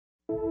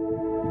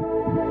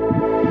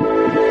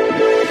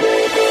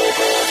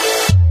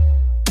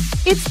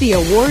It's the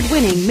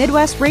award-winning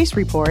Midwest Race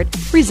Report,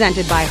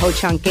 presented by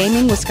Ho-Chunk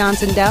Gaming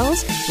Wisconsin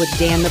Dells, with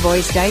Dan the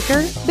Voice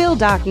Diker, Bill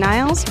Doc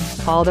Niles,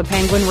 Paul the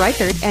Penguin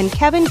Reichert, and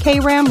Kevin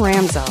K-Ram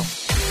Ramzo.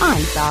 On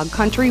Dog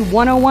Country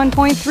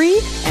 101.3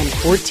 and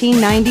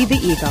 1490 The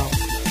Eagle.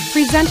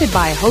 Presented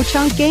by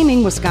Ho-Chunk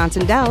Gaming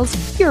Wisconsin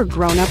Dells, your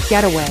grown-up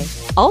getaway.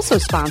 Also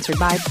sponsored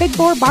by Big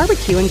Boar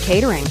Barbecue and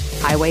Catering,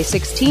 Highway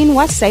 16,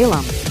 West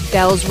Salem.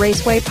 Dells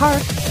Raceway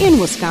Park in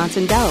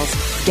Wisconsin Dells,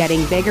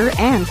 getting bigger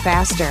and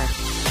faster.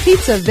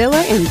 Pizza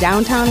Villa in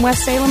downtown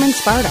West Salem and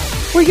Sparta,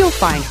 where you'll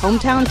find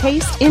hometown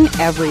taste in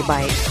every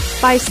bite.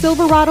 By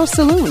Silverado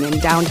Saloon in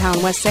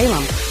downtown West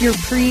Salem, your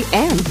pre-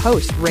 and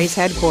post-race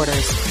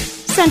headquarters.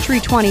 Century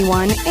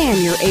 21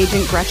 and your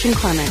agent Gretchen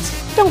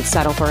Clements. Don't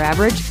settle for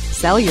average.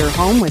 Sell your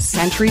home with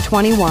Century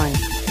 21.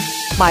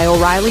 By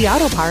O'Reilly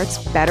Auto Parts,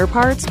 better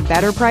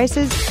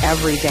prices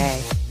every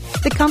day.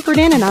 The Comfort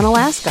Inn in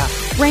Unalaska,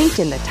 ranked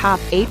in the top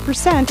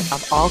 8%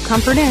 of all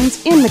Comfort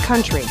Inns in the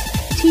country.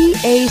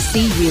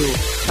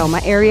 TACU, Toma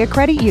Area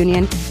Credit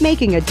Union,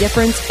 making a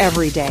difference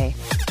every day.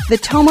 The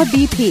Toma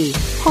BP,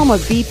 home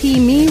of BP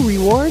Me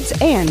Rewards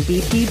and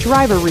BP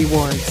Driver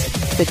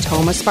Rewards. The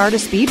Toma Sparta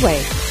Speedway,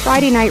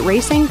 Friday night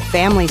racing,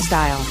 family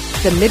style.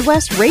 The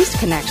Midwest Race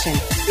Connection,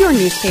 your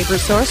newspaper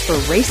source for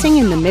racing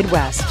in the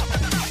Midwest.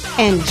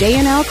 And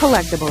J&L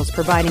Collectibles,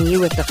 providing you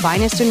with the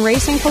finest in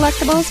racing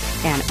collectibles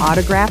and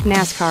autographed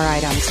NASCAR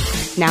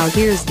items. Now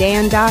here's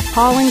Dan, Doc,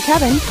 Paul, and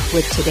Kevin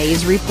with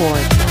today's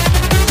report.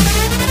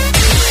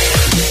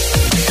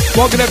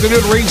 Well, good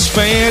afternoon, race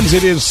fans.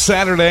 It is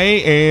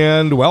Saturday,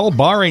 and, well,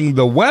 barring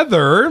the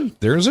weather,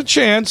 there's a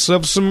chance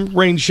of some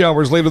rain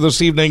showers later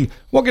this evening.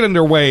 We'll get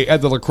underway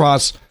at the La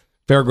Crosse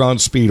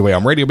Fairgrounds Speedway.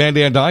 I'm Radio Man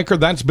Dan Diker.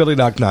 That's Billy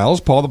Doc Niles.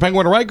 Paul the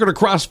Penguin Reichert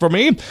across from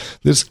me.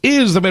 This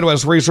is the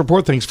Midwest Race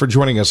Report. Thanks for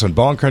joining us on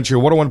Dog Country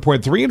 101.3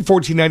 and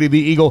 1490 The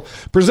Eagle.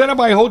 Presented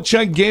by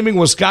Ho-Chunk Gaming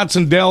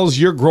Wisconsin Dells,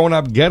 your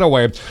grown-up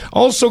getaway.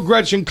 Also,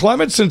 Gretchen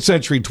Clements in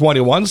Century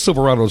 21,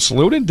 Silverado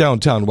Saloon in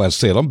downtown West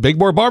Salem. Big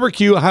Boar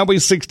Barbecue, Highway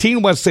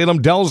 16, West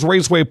Salem, Dells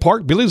Raceway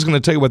Park. Billy's going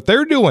to tell you what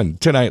they're doing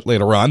tonight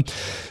later on.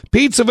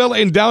 Pizza Villa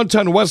in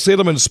downtown West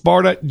Salem and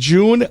Sparta,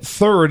 June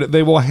 3rd.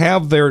 They will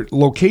have their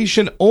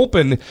location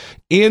open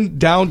in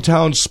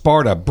downtown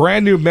Sparta.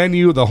 Brand new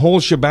menu, the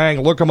whole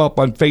shebang. Look them up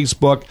on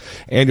Facebook,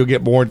 and you'll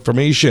get more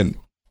information.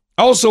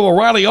 Also,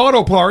 O'Reilly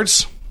Auto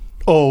Parts.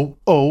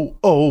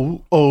 O'Reilly's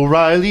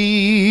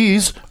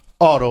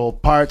Auto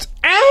Parts.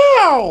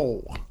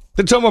 Ow!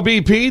 The Toma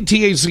BP,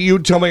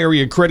 TACU, Toma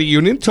Area Credit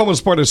Union, Toma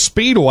Sparta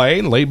Speedway,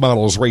 late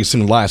models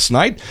racing last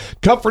night,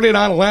 Comfort Inn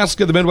on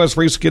Alaska, the Midwest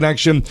Race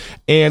Connection,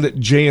 and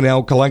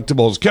J&L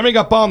Collectibles. Coming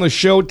up on the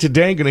show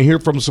today, going to hear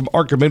from some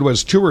ARCA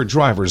Midwest Tour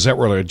drivers that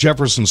were at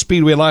Jefferson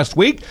Speedway last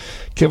week.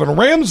 Kevin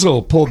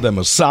Ramsel pulled them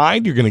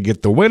aside. You're going to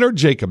get the winner,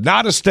 Jacob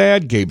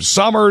Nottestad, Gabe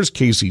Summers,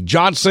 Casey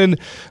Johnson.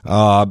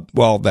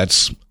 Well,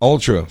 that's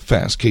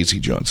ultra-fast Casey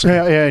Johnson.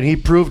 Yeah, and he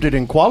proved it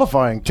in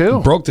qualifying, too.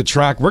 Broke the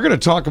track. We're going to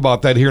talk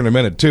about that here in a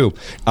minute, too.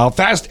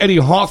 Fast Eddie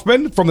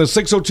Hoffman from the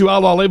 602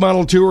 Outlaw Late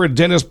Model Tour,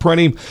 Dennis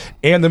Prenny,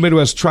 and the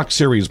Midwest Truck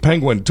Series.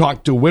 Penguin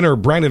talked to winner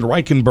Brandon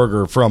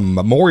Reichenberger from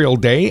Memorial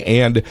Day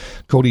and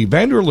Cody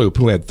Vanderloop,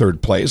 who had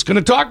third place. Going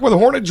to talk with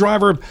Hornet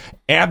driver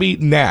Abby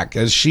Knaack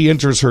as she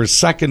enters her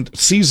second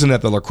season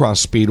at the La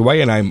Crosse Speedway,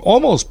 and I'm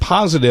almost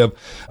positive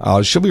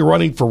she'll be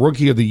running for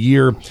Rookie of the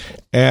Year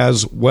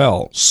as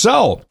well.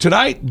 So,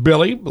 tonight,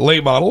 Billy,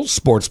 late model,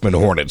 Sportsman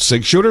Hornet,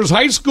 6-shooters,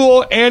 high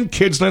school, and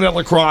kids night at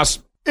La Crosse.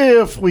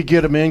 If we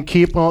get them in,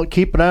 keep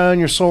an eye on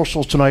your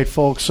socials tonight,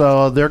 folks.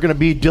 They're going to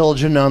be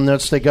diligent on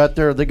this. They got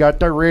their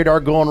radar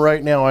going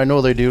right now. I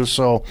know they do.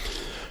 So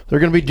they're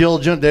going to be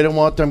diligent. They don't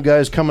want them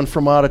guys coming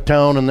from out of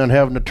town and then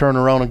having to turn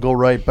around and go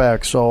right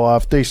back. So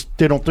if they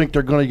don't think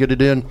they're going to get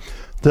it in,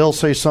 they'll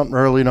say something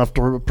early enough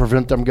to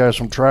prevent them guys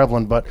from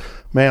traveling. But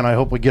man, I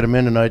hope we get them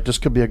in tonight. This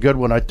could be a good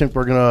one. I think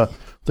the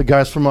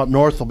guys from up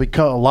north will be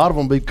a lot of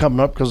them will be coming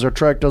up because their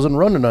track doesn't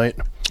run tonight.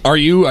 Are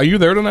you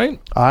there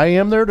tonight? I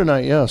am there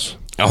tonight. Yes.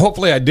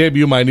 Hopefully I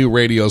debut my new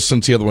radio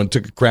since the other one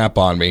took a crap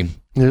on me.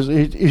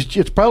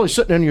 It's probably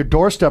sitting on your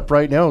doorstep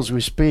right now as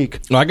we speak.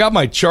 I got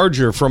my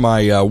charger for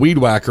my weed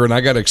whacker, and I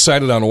got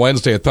excited on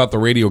Wednesday. I thought the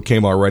radio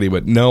came already,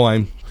 but no,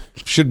 I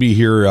should be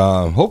here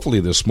hopefully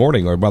this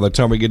morning or by the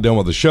time we get done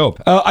with the show.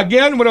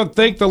 Again, we want to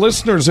thank the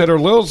listeners that are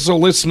also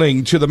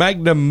listening to the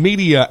Magnum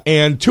Media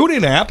and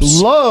TuneIn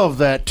apps. Love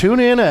that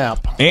TuneIn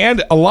app.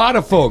 And a lot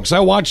of folks. I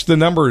watch the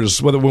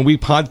numbers when we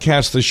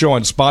podcast the show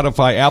on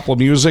Spotify, Apple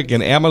Music,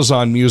 and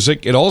Amazon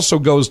Music. It also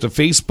goes to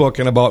Facebook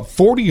and about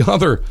 40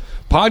 other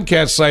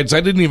podcast sites I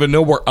didn't even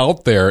know were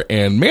out there,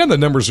 and man, the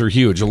numbers are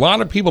huge. A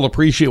lot of people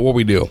appreciate what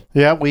we do.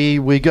 Yeah,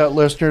 we got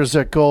listeners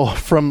that go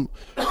from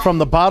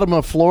the bottom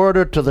of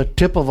Florida to the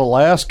tip of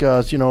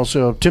Alaska.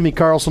 So Timmy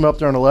Carlson up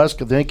there in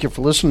Alaska, thank you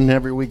for listening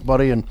every week,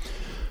 buddy. And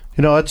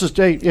it's just,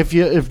 hey, if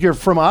you're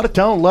from out of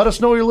town, let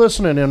us know you're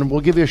listening, and we'll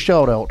give you a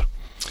shout out.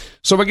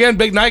 So, again,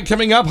 big night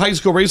coming up. High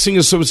School Racing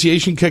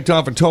Association kicked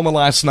off at Toma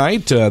last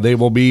night. They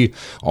will be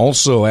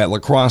also at La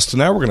Crosse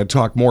tonight. We're going to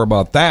talk more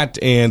about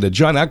that. And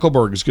John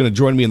Eckelberg is going to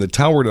join me in the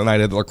tower tonight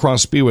at the La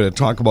Crosse Speedway to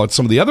talk about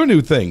some of the other new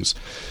things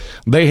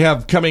they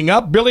have coming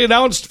up. Billy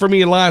announced for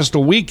me last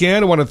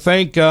weekend. I want to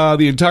thank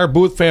the entire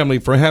Booth family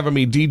for having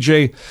me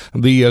DJ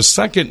the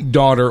second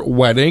daughter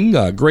wedding.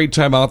 Great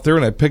time out there,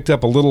 and I picked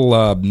up a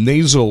little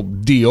nasal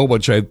deal,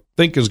 which I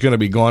think is going to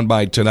be gone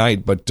by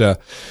tonight. But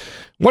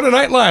what a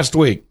night last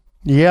week.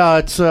 Yeah,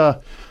 it's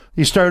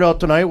you started out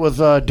tonight with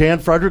Dan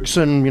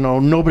Fredrickson.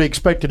 Nobody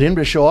expected him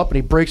to show up, and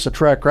he breaks the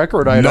track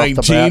record.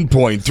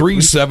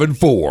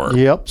 19.374.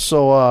 Yep.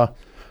 So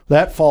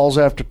that falls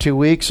after 2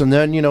 weeks, and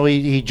then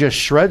he just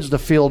shreds the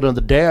field on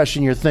the dash,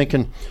 and you're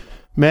thinking,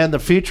 man, the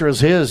future is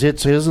his.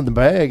 It's his in the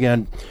bag,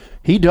 and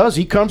he does.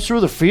 He comes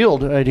through the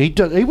field, and he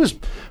does.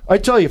 I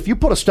tell you, if you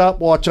put a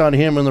stopwatch on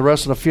him and the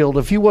rest of the field,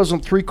 if he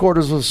wasn't 3/4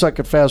 of a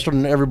second faster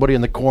than everybody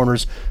in the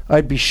corners,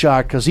 I'd be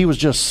shocked because he was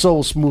just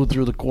so smooth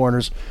through the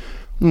corners.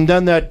 And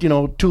then that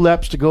 2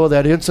 laps to go,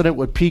 that incident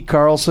with Pete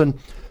Carlson,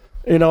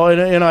 and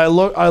I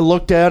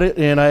looked at it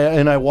and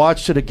I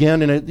watched it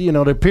again, and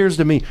it appears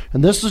to me,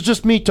 and this is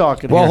just me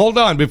talking. Well, here. Hold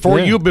on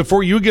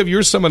before you give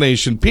your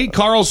summation. Pete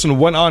Carlson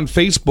went on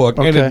Facebook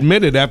and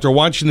admitted after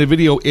watching the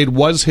video it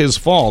was his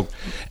fault,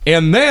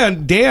 and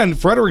then Dan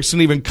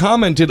Fredrickson even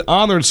commented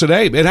on there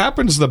today. It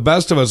happens to the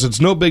best of us. It's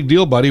no big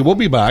deal, buddy. We'll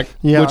be back.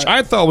 Yeah. Which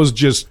I thought was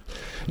just.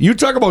 You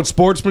talk about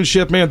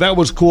sportsmanship, man. That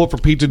was cool for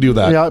Pete to do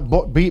that. Yeah,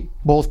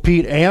 both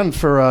Pete and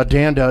for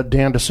Dan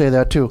to say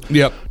that too.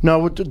 Yep.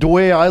 Now, the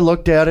way I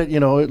looked at it,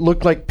 it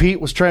looked like Pete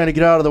was trying to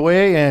get out of the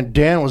way, and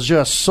Dan was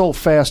just so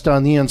fast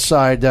on the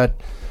inside that,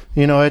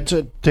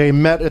 they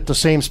met at the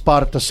same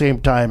spot at the same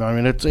time. I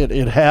mean,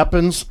 it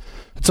happens.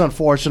 It's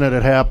unfortunate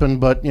it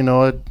happened, but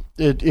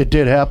it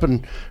did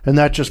happen, and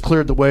that just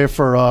cleared the way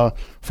for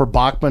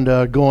Bachman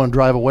to go and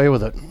drive away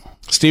with it.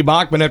 Steve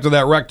Bachman, after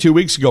that wreck 2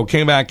 weeks ago,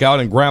 came back out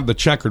and grabbed the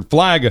checkered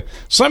flag.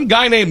 Some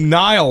guy named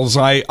Niles,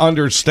 I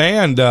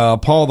understand,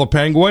 Paul the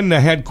Penguin,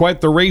 had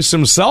quite the race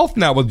himself,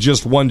 not with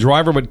just one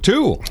driver, but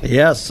two.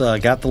 Yes,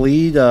 got the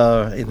lead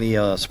in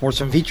the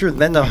sportsman feature,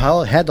 then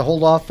had to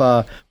hold off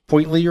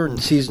point leader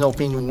and season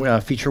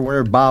opening feature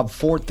winner Bob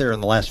Fort there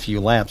in the last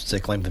few laps to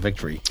claim the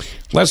victory.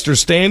 Lester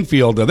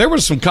Stanfield, there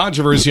was some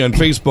controversy on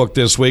Facebook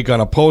this week on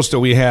a post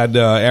that we had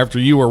after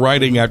you were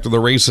writing after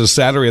the races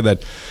Saturday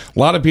that a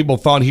lot of people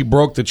thought he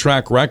broke the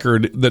track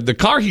record. The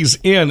car he's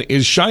in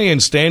is Cheyenne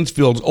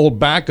Stansfield's old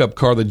backup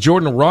car that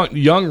Jordan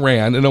Young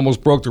ran and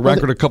almost broke the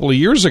record a couple of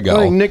years ago.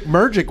 I think Nick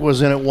Mergic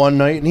was in it one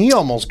night and he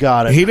almost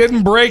got it. He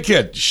didn't break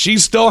it. She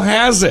still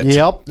has it.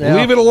 Yep. Yeah.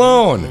 Leave it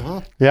alone. Mm-hmm.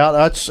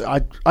 Yeah,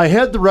 I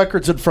had the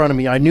records in front of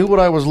me. I knew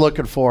what I was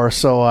looking for,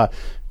 so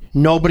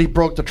nobody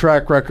broke the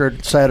track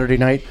record Saturday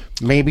night.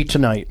 Maybe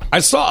tonight.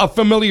 I saw a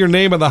familiar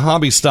name in the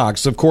hobby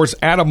stocks. Of course,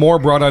 Adam Moore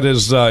brought out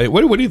his...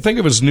 what do you think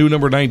of his new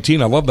number 19?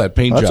 I love that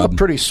paint job. That's a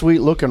pretty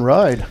sweet-looking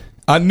ride.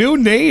 A new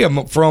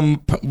name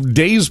from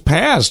days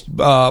past.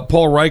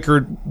 Paul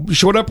Reichert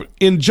showed up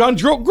in John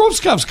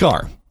Groskov's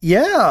car.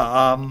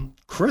 Yeah,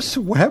 Chris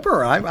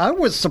Webber. I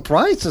was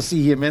surprised to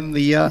see him in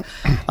the. I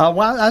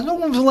don't know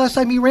when was the last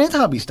time he ran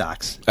hobby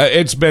stocks.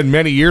 It's been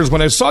many years.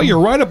 When I saw your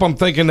write up, I'm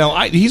thinking now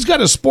he's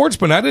got a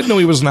sportsman. I didn't know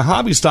he was in a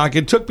hobby stock.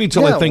 It took me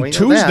till I think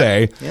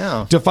Tuesday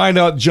to find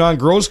out John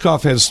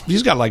Groskopf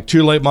he's got like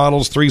 2 late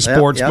models, 3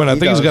 sportsmen. I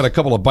think he's got a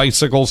couple of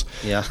bicycles.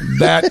 Yeah,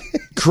 that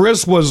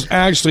Chris was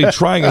actually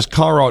trying his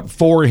car out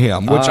for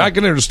him, which I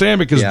can understand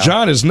because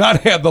John has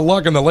not had the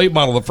luck in the late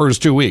model the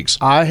first 2 weeks.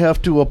 I have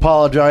to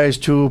apologize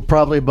to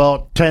probably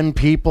about 10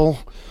 people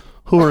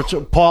who are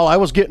Paul. I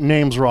was getting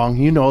names wrong.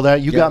 You know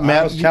that. You got mad.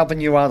 I was helping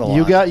you out a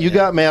lot. You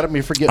got mad at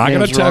me for getting names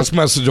wrong. I got a text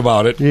message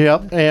about it.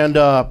 Yep. And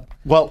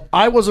well,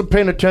 I wasn't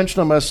paying attention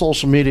to my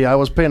social media. I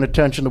was paying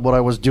attention to what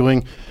I was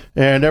doing,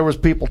 and there was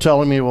people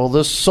telling me, "Well,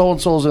 this so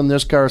and so's in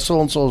this car, so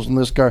and so's in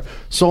this car,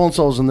 so and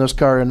so's in this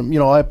car," and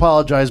I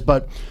apologize,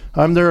 but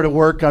I'm there to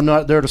work. I'm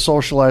not there to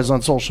socialize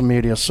on social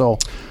media. So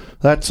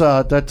that's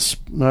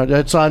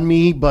on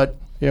me, but.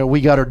 Yeah,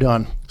 we got her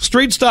done.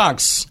 Street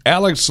stocks.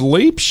 Alex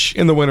Leach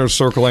in the winner's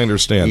circle, I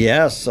understand.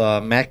 Yes,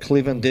 Matt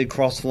Cleveland did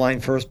cross the line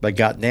first, but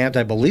got nabbed.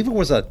 I believe it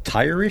was a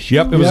tire issue.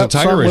 Yep, it was a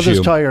tire issue. With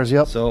his tires,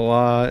 yep.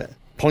 So,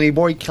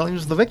 Ponyboy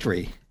claims the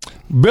victory.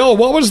 Bill,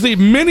 what was the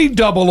mini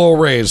double-O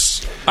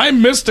race? I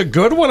missed a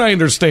good one, I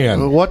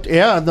understand.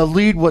 Yeah, and the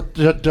lead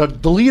the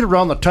lead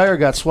around the tire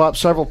got swapped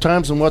several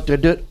times, and what they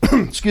did,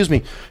 excuse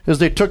me, is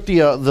they took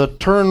the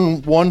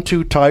turn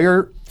 1-2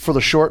 tire for the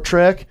short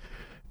track,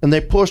 and they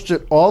pushed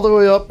it all the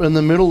way up in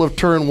the middle of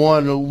turn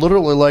 1,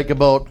 literally like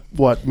about,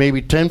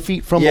 maybe 10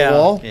 feet from the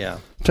wall? Yeah.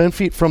 10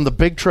 feet from the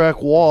big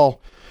track wall,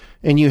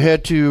 and you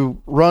had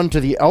to run to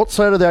the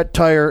outside of that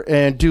tire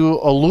and do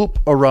a loop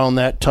around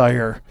that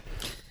tire.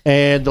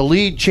 And the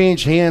lead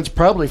changed hands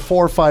probably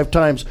 4 or 5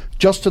 times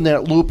just in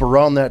that loop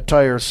around that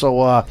tire.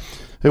 So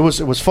it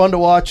was fun to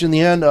watch in the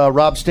end.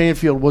 Rob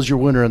Stanfield was your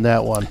winner in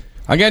that one.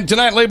 Again,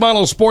 tonight, late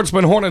model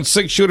Sportsman Hornet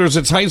 6-shooters.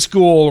 It's High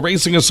School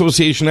Racing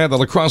Association at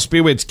the Crosse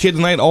Speedway. It's kids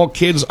night. All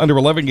kids under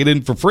 11 get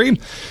in for free.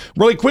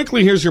 Really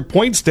quickly, here's your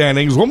point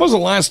standings. When was the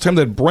last time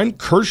that Brent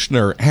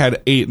Kirshner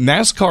had a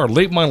NASCAR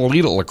late model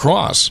lead at La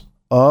Crosse?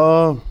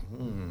 I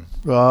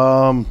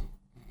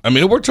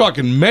mean, we're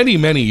talking many,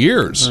 many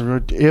years.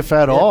 If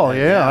at all,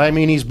 yeah. I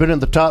mean, he's been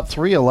in the top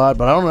 3 a lot,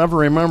 but I don't ever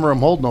remember him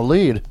holding a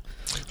lead.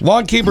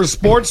 Lawnkeeper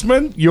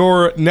Sportsman,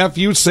 your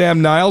nephew,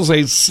 Sam Niles,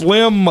 a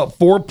slim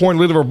 4-point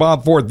lead over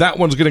Bob Ford. That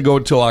one's going to go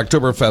till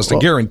Oktoberfest. I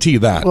guarantee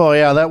that. Well,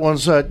 yeah, that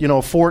one's,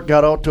 Fort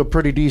got out to a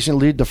pretty decent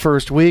lead the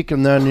first week,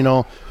 and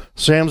then,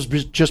 Sam's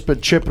just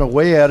been chipping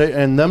away at it,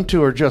 and them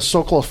two are just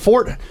so close.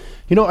 Fort,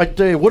 I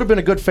tell you, it would have been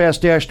a good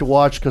fast dash to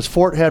watch because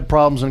Fort had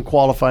problems in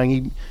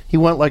qualifying. He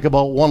went like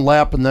about 1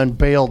 lap and then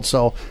bailed,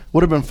 so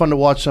would have been fun to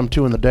watch them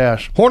two in the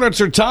dash. Hornets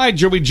are tied.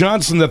 Joey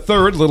Johnson the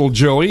third, little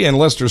Joey, and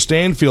Lester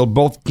Stanfield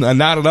both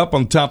knotted up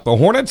on top of the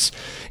Hornets.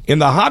 In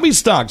the hobby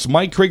stocks,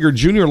 Mike Krieger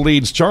Jr.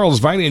 leads Charles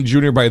Vinian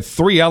Jr. by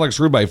 3, Alex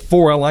Rude by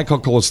 4. I like how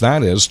close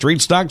that is.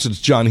 Street stocks,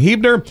 it's John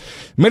Hebner.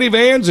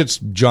 Minivans, it's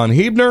John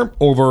Hebner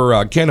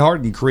over Ken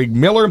Hart and Craig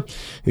Miller.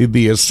 The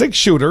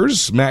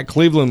 6-shooters, Matt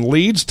Cleveland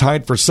leads.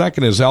 Tied for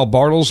second is Al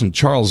Bartles and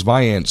Charles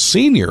Viant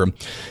Sr.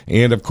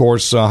 And, of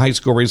course, High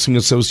School Racing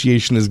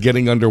Association is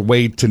getting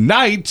underway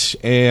tonight.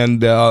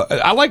 And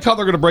I like how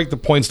they're going to break the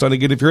points down.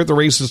 Again, if you're at the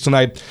races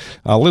tonight,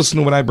 listen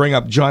to when I bring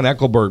up John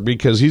Eckelberg,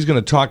 because he's going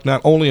to talk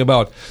not only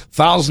about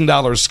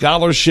 $1,000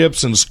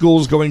 scholarships and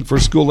schools going for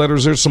school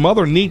letters. There's some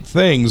other neat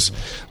things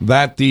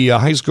that the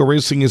High School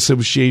Racing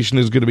Association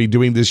is going to be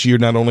doing this year,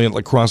 not only at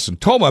La Crosse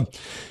and Toma,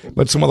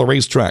 but some other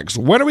racetracks.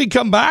 When we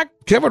come back,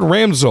 Kevin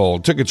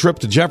Ramsell took a trip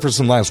to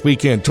Jefferson last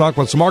weekend, talked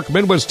with some ARCA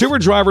Midwest Tour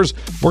drivers.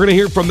 We're going to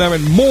hear from them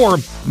and more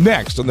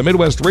next on the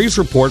Midwest Race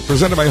Report,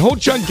 presented by Ho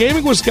Chunk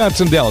Gaming,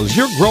 Wisconsin Dells,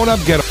 your grown-up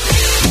ghetto.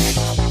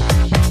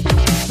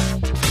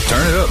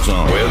 Turn it up,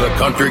 son. With a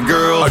country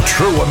girl, a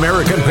true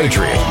American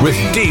patriot with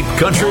deep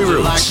country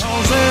roots.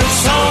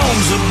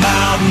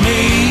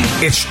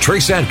 It's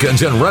Trace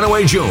Adkins and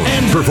Runaway June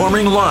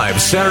performing live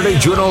Saturday,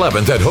 June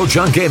 11th at Ho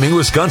Chunk Gaming,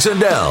 Wisconsin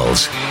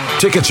Dells.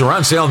 Tickets are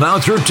on sale now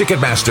through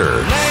Ticketmaster.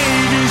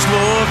 Ladies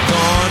love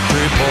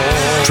country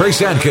boy.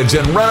 Trace Adkins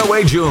and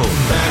Runaway June.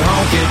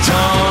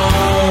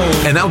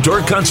 An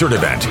outdoor concert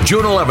event,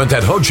 June 11th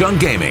at Ho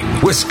Chunk Gaming,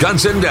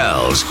 Wisconsin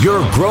Dells.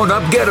 Your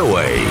grown-up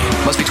getaway.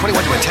 Must be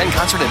 21 to attend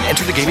concert and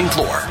enter the gaming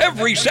floor.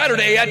 Every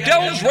Saturday at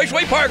Dells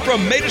Raceway Park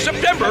from May to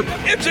September,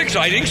 it's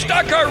exciting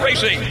stock car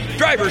racing.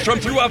 Drivers from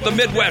throughout the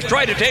Midwest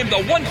try to tame the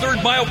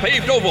 1/3 mile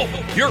paved oval.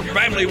 Your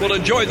family will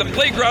enjoy the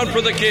playground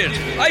for the kids,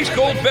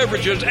 ice-cold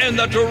beverages, and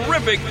the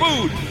terrific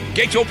food.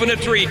 Gates open at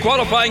 3,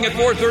 qualifying at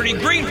 4:30,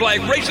 green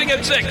flag racing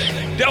at 6.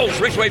 Dells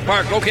Raceway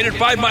Park, located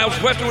 5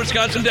 miles west of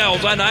Wisconsin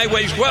Dells on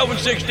highways 12 and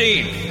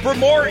 16. For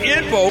more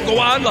info, go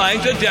online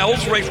to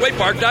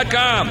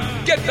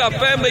DellsRacewayPark.com. Get the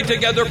family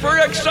together for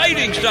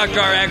exciting stock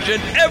car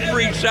action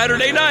every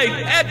Saturday night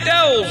at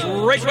Dells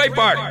Raceway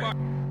Park.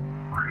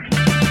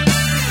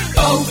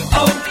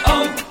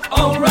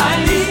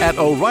 O'Reilly. At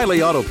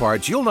O'Reilly Auto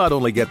Parts, you'll not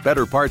only get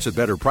better parts at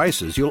better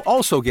prices, you'll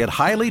also get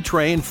highly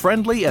trained,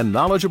 friendly, and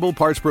knowledgeable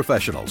parts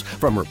professionals.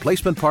 From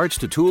replacement parts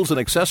to tools and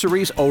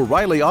accessories,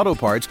 O'Reilly Auto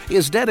Parts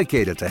is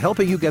dedicated to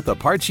helping you get the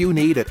parts you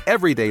need at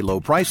everyday low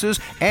prices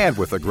and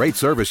with the great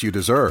service you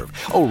deserve.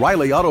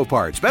 O'Reilly Auto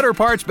Parts. Better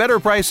parts, better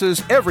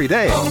prices, every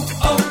day.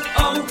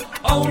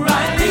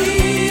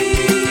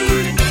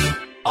 O'Reilly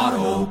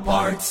Auto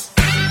Parts.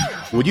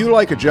 Would you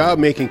like a job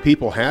making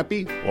people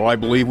happy? Well, I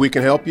believe we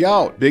can help you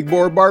out. Big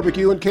Boar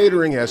Barbecue and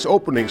Catering has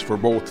openings for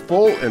both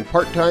full and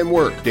part-time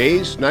work.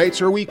 Days,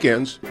 nights, or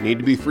weekends. Need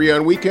to be free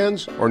on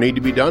weekends or need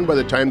to be done by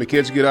the time the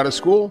kids get out of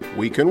school?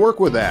 We can work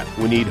with that.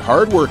 We need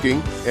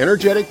hard-working,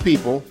 energetic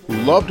people who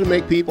love to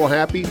make people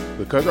happy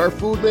because our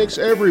food makes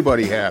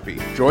everybody happy.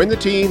 Join the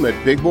team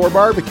at Big Boar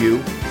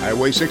Barbecue,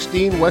 Highway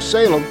 16, West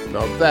Salem.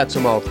 Now that's a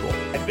mouthful.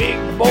 Big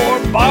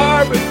Boar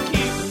Barbecue.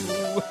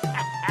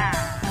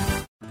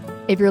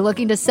 If you're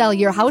looking to sell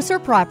your house or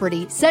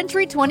property,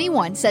 Century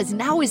 21 says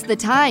now is the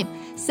time.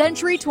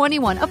 Century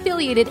 21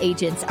 affiliated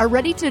agents are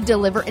ready to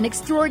deliver an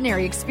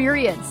extraordinary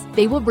experience.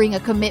 They will bring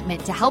a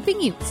commitment to helping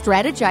you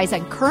strategize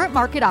on current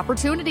market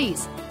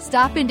opportunities.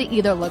 Stop into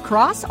either La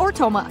Crosse or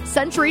Toma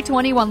Century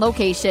 21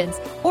 locations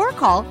or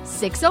call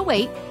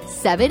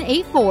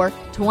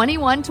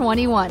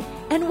 608-784-2121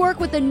 and work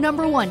with the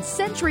 #1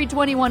 Century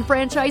 21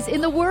 franchise in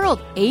the world,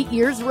 8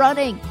 years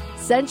running.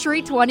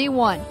 Century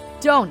 21.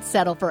 Don't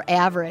settle for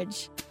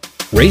average.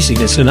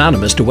 Racing is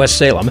synonymous to West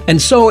Salem,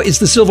 and so is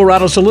the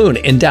Silverado Saloon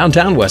in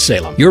downtown West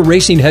Salem. Your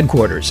racing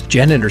headquarters.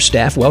 Jen and her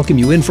staff welcome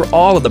you in for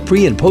all of the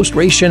pre- and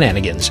post-race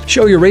shenanigans.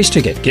 Show your race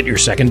ticket. Get your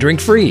second drink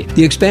free.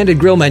 The expanded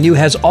grill menu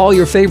has all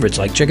your favorites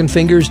like chicken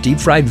fingers,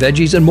 deep-fried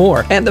veggies, and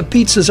more. And the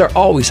pizzas are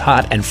always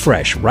hot and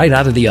fresh right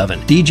out of the oven.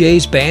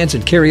 DJs, bands,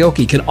 and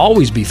karaoke can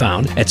always be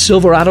found at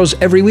Silverado's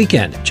every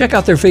weekend. Check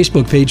out their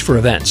Facebook page for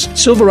events.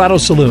 Silverado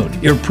Saloon,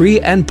 your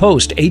pre- and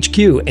post HQ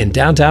in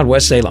downtown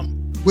West Salem.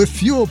 With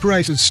fuel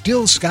prices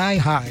still sky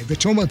high, the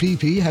Toma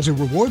BP has a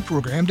reward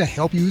program to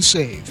help you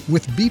save.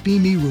 With BP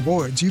Me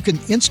Rewards, you can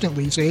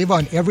instantly save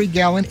on every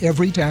gallon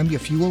every time you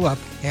fuel up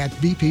at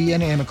BP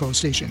and Amoco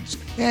stations.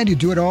 And you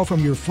do it all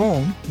from your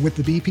phone with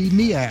the BP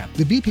Me app.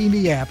 The BP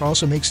Me app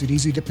also makes it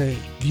easy to pay.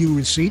 View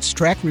receipts,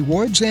 track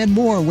rewards, and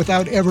more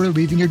without ever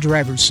leaving your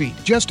driver's seat.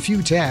 Just a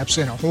few taps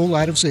and a whole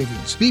lot of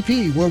savings.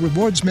 BP, where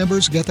rewards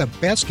members get the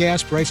best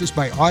gas prices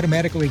by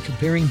automatically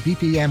comparing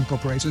BP Amoco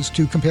prices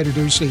to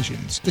competitors'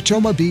 stations. The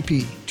Toma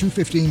BP,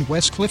 215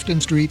 West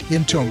Clifton Street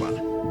in Toma.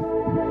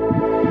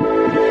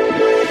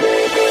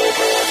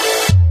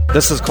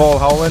 This is Cole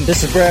Howland.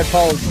 This is Brad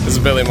Paul. This is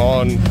Billy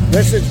Mullen.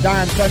 This is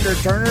Don Thunder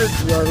Turner.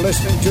 You are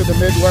listening to the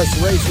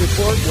Midwest Race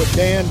Report with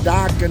Dan,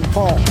 Doc, and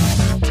Paul.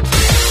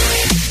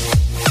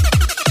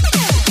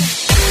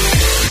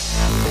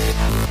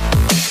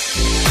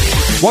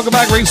 Welcome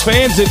back, race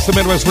fans. It's the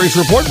Midwest Race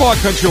Report, Ball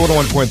Country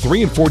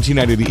 101.3 and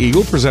 1490 The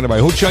Eagle, presented by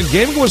Ho-Chunk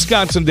Gaming,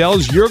 Wisconsin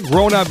Dells, your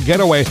grown-up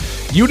getaway.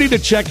 You need to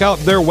check out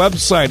their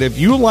website. If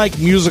you like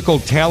musical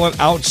talent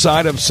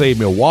outside of, say,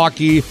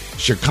 Milwaukee,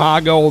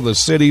 Chicago, the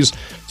cities,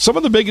 some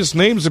of the biggest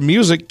names in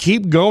music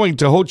keep going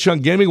to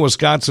Ho-Chunk Gaming,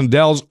 Wisconsin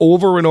Dells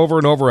over and over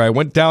and over. I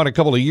went down a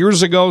couple of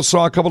years ago,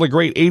 saw a couple of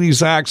great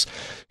 80s acts,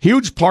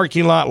 huge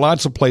parking lot,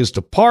 lots of place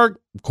to park.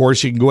 Of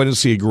course, you can go in and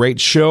see a great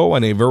show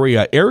in a very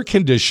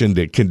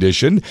air-conditioned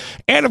condition.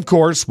 And, of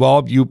course,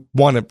 well, you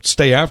want to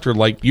stay after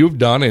like you've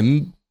done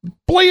and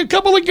play a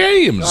couple of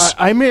games.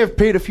 I may have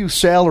paid a few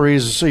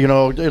salaries,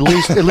 at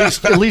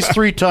least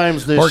 3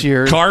 times this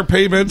year. Car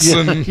payments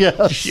and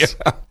yes.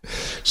 Yeah.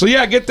 So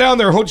yeah, get down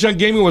there, Ho-Chunk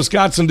Gaming,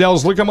 Wisconsin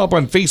Dells. Look them up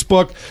on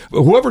Facebook.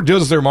 Whoever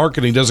does their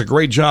marketing does a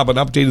great job on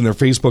updating their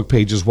Facebook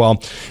page as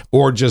well,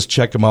 or just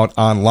check them out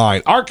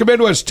online. Our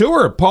Midwest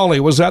Tour, Paulie,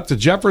 was at the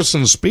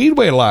Jefferson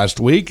Speedway last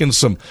week, and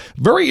some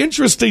very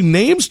interesting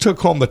names took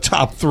home the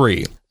top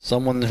 3.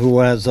 Someone who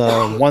has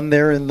won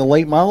there in the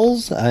late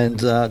models, and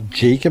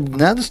Jacob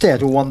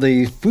Nadestad, who won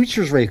the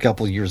Futures race a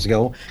couple of years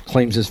ago,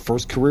 claims his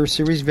first career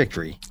series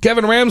victory.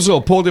 Kevin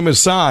Ramsell pulled him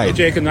aside. Hey,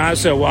 Jacob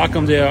Nadestad,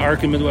 welcome to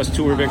ARCA Midwest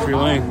Tour Victory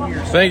Lane.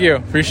 Thank you.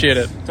 Appreciate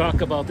it.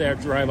 Talk about that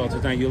drive out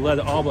tonight. You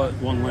led all but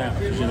one lap.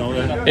 Did you know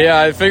that?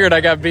 Yeah, I figured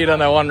I got beat on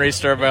that one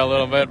restart by a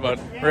little bit, but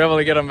we were able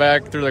to get him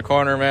back through the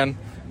corner, man.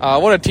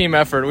 What a team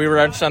effort. We were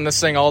on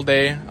this thing all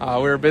day.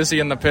 We were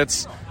busy in the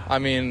pits. I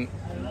mean,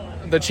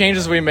 the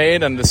changes we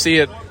made and to see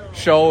it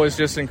show is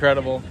just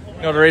incredible.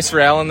 You know, to race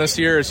for Allen this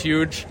year is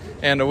huge,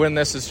 and to win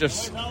this is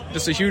just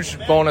a huge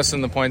bonus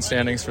in the point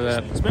standings for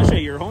that. Especially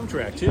at your home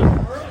track, too.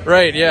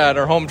 Right, yeah, at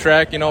our home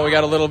track, we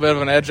got a little bit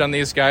of an edge on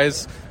these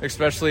guys,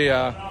 especially,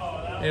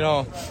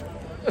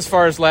 as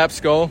far as laps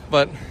go.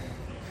 But,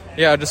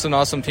 yeah, just an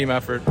awesome team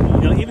effort.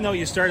 Even though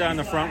you started on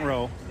the front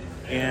row,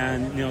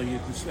 and you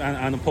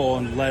on the pole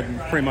and led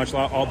pretty much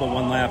all but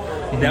one lap.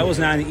 That was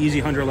not an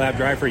easy 100-lap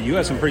drive for you. You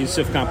had some pretty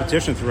stiff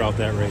competition throughout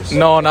that race.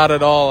 No, not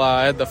at all.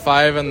 I had the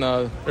 5 and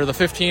the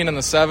 15 and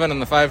the 7 and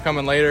the 5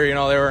 coming later.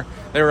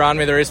 They were on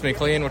me. They raced me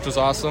clean, which was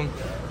awesome.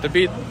 To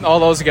beat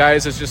all those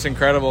guys is just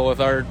incredible with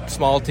our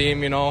small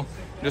team.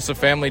 Just a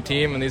family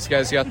team, and these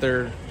guys got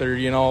their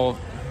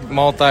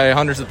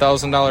multi-hundreds of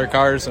 $1,000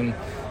 cars, and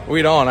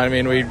we don't. I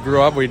mean, we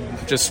grew up. We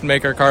just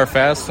make our car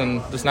fast,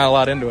 and there's not a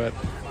lot into it.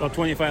 About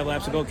 25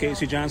 laps ago,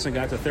 Casey Johnson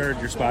got to third.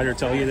 Your spotter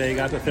tell you that he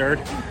got to third?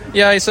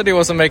 Yeah, he said he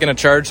wasn't making a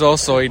charge, though,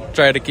 so he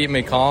tried to keep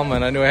me calm,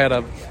 and I knew I had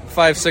a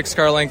 5-6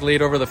 car length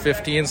lead over the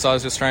 15, so I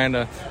was just trying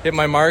to hit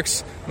my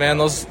marks. Man,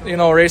 those,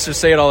 racers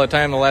say it all the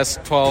time, the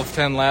last 12,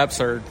 10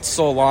 laps are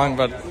so long,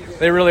 but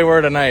they really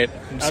were tonight.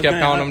 Just kept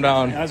counting them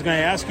down. I was going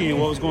to ask you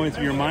what was going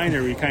through your mind.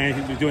 Are you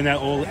kind of doing that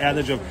old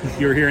adage of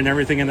you're hearing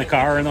everything in the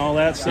car and all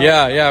that stuff?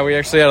 Yeah, we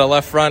actually had a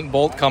left front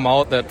bolt come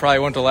out that probably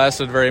wouldn't have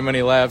lasted very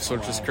many laps,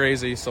 which is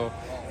crazy, so...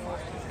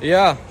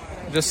 Yeah,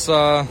 just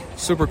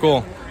super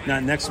cool.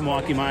 Now, next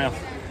Milwaukee Mile.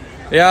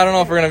 Yeah, I don't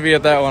know if we're going to be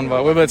at that one,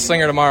 but we'll be at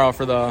Slinger tomorrow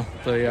for the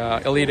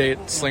Elite 8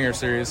 Slinger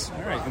Series.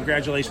 All right,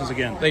 congratulations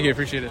again. Thank you,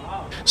 appreciate it.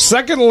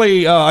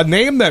 Secondly, a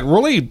name that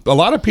really a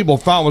lot of people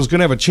thought was going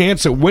to have a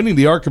chance at winning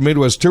the ARCA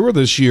Midwest Tour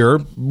this year,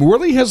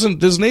 really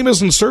his name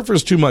hasn't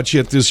surfaced too much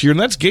yet this year, and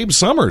that's Gabe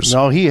Summers.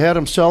 No, he had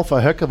himself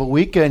a heck of a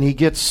weekend. He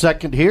gets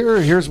second here.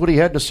 Here's what he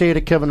had to say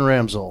to Kevin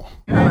Ramsell.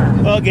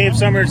 Well, Gabe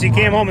Summers, he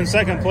came home in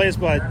second place,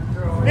 but,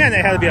 man,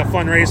 that had to be a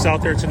fun race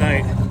out there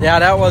tonight. Yeah,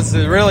 that was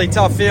a really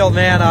tough field,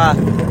 man.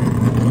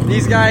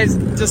 These guys,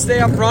 to stay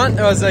up front,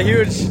 it was a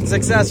huge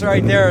success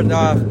right there.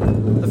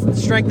 The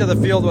strength of the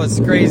field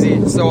was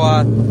crazy.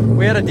 So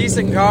we had a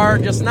decent car,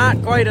 just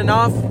not quite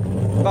enough.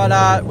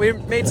 But we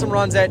made some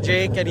runs at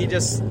Jake, and he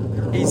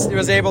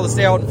was able to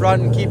stay out in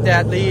front and keep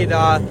that lead.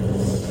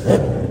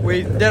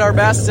 We did our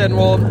best, and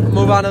we'll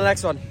move on to the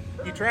next one.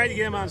 You tried to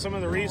get him on some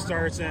of the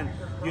restarts, and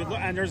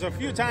there's a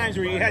few times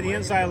where you had the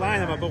inside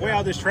line of it, but the way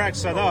how this track's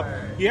set up,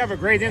 you have a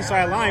great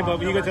inside line, but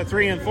when you get to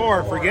 3 and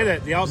 4, forget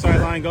it. The outside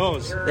line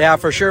goes. Yeah,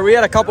 for sure. We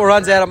had a couple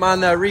runs at him on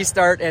the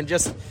restart and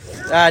just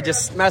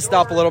messed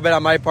up a little bit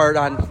on my part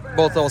on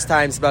both those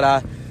times,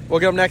 but we'll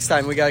get him next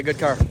time. We got a good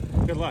car.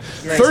 Good luck.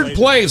 Third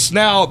place.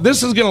 Now,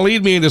 this is going to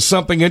lead me into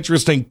something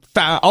interesting.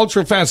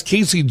 Ultra-fast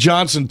Casey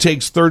Johnson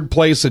takes third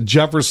place at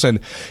Jefferson.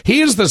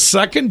 He is the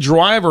second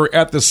driver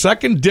at the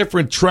second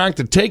different track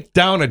to take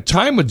down a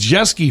Ty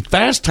Majeski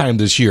fast time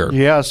this year.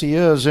 Yes, he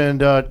is.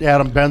 And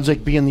Adam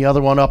Benzik being the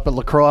other one up at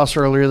La Crosse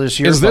earlier this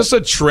year. Is this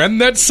a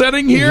trend that's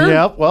setting here?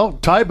 Yeah, well,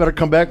 Ty better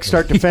come back and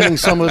start defending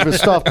some of his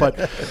stuff.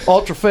 But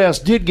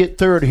Ultra-fast did get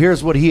third.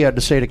 Here's what he had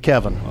to say to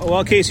Kevin.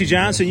 Well, Casey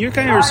Johnson, you're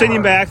kind of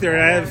sitting back there.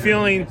 I have a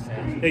feeling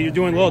that you're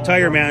doing a little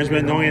tire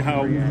management, knowing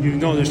how you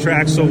know this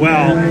track so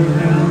well.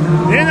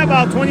 Then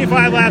about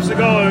 25 laps to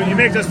go, you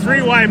make this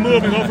 3-wide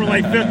move and go from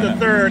like 5th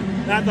to 3rd.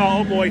 And I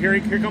thought, oh boy,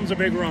 here comes a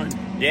big run.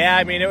 Yeah,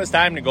 I mean, it was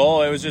time to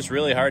go. It was just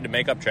really hard to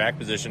make up track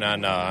position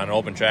on an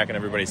open track and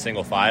everybody's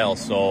single file.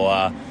 So,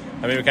 I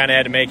mean, we kind of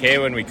had to make hay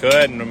when we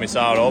could, and when we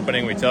saw it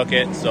opening, we took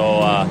it. So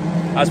I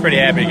was pretty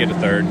happy to get to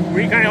third.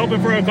 Were you kind of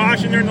hoping for a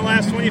caution there in the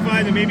last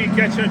 25 to maybe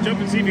catch up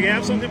and see if you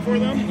have something for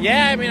them?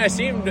 Yeah, I mean, I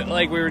seemed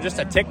like we were just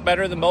a tick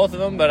better than both of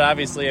them, but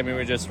obviously, I mean,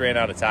 we just ran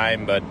out of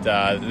time. But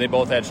they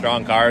both had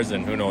strong cars,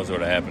 and who knows what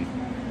would have happened.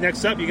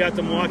 Next up, you got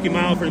the Milwaukee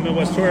Mile for the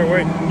Midwest Tour.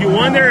 Where you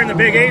won there in the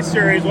Big 8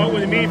 Series. What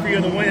would it mean for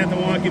you to win at the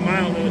Milwaukee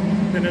Mile,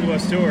 the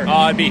Midwest Tour?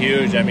 Oh, it'd be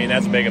huge. I mean,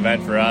 that's a big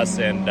event for us,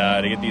 and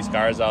to get these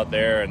cars out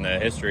there and the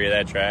history of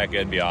that track,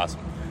 it'd be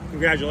awesome.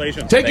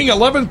 Congratulations. Taking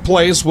 11th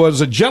place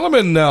was a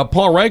gentleman,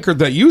 Paul Reichert,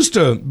 that used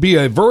to be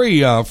a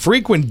very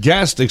frequent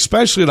guest,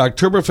 especially at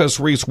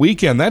Oktoberfest race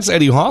weekend. That's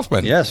Eddie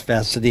Hoffman. Yes,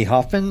 Fast Eddie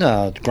Hoffman,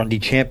 Grundy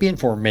champion,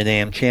 former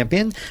Mid-Am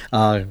champion.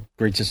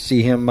 Great to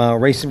see him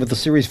racing with the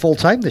series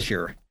full-time this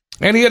year.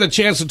 And he had a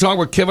chance to talk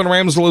with Kevin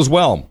Ramsel as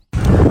well.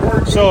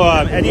 So,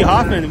 Eddie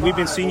Hoffman, we've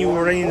been seeing you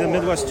running the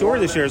Midwest Tour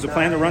this year. Is the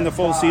plan to run the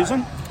full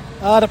season?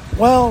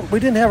 Well, we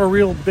didn't have a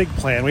real big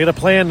plan. We had a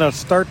plan to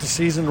start the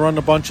season, run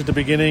a bunch at the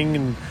beginning,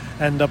 and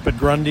end up at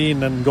Grundy,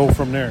 and then go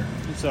from there.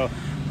 So,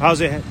 how's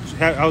it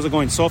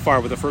going so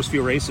far with the first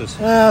few races?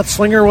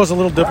 Slinger was a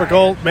little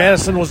difficult.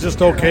 Madison was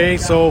just okay.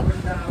 So,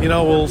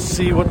 we'll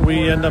see what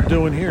we end up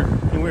doing here.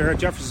 And we're at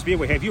Jefferson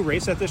Speedway. Have you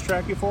raced at this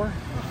track before?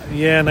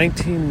 Yeah,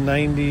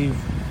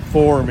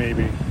 1994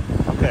 maybe.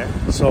 Okay.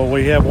 So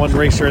we have one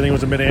racer. I think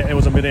it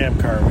was a Mid-Am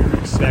car we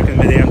raced. Back in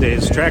the Mid-Am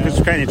days. The track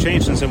has kind of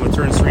changed since it went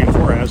turns 3 and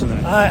 4, hasn't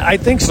it? I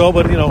think so,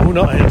 but who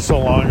knows? It's so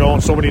long ago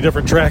and so many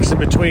different tracks in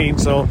between.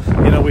 So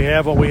we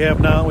have what we have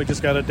now. We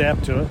just got to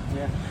adapt to it.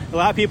 Yeah. A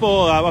lot of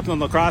people up in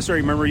La Crosse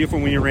remember you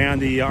from when you ran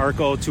the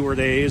Arco Tour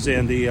days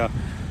and the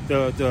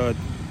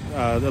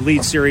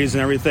lead series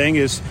and everything.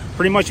 Is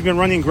pretty much you've been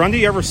running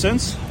Grundy ever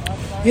since?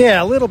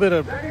 Yeah, a little bit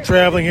of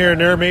traveling here and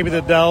there, maybe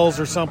the Dells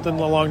or something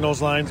along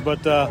those lines,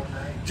 but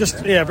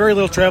very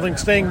little traveling,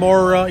 staying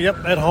more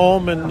at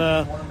home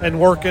and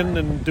working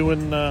and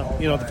doing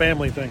the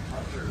family thing.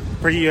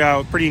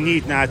 Pretty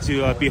neat not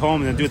to be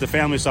home and do the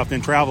family stuff,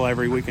 then travel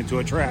every weekend to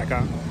a track,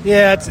 huh?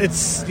 Yeah,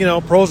 it's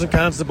pros and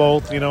cons to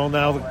both.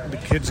 Now the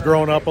kids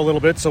growing up a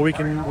little bit, so we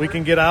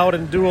can get out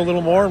and do a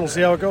little more, and we'll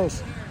see how it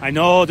goes. I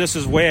know this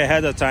is way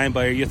ahead of time,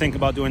 but are you thinking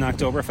about doing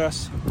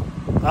Oktoberfest?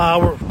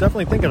 We're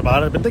definitely thinking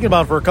about it. I've been thinking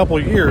about it for a couple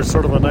of years,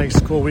 sort of a nice,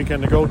 cool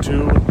weekend to go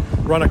to,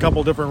 run a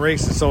couple different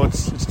races. So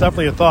it's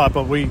definitely a thought,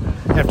 but we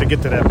have to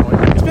get to that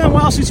point. It's been a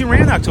while since you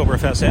ran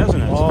Oktoberfest,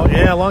 hasn't it? Oh,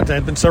 yeah, a long time.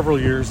 It's been several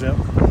years, yeah.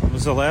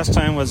 Was the last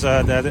time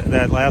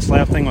that last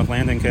lap thing with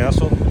Landon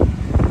Castle?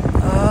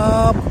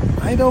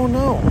 I don't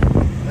know.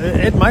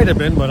 It might have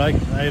been, but I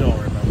don't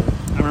remember.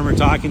 I remember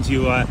talking to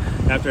you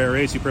after a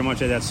race. You pretty much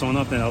had that sewn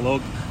up, and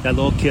that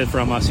little kid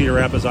from Cedar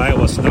Rapids,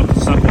 Iowa,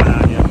 snuck one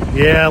on you.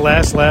 Yeah,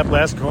 last lap,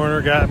 last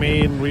corner got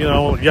me, and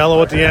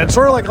yellow at the end,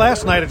 sort of like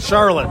last night at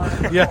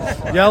Charlotte.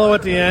 Yeah, yellow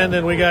at the end,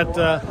 and we got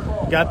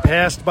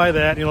passed by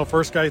that.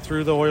 First guy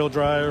through the oil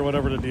dry or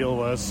whatever the deal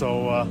was.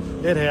 So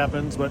it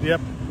happens, but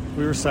yep,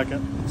 we were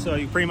second. So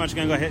you're pretty much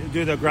going to go ahead and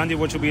do the Grundy,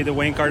 which will be the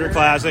Wayne Carter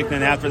Classic.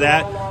 Then after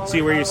that,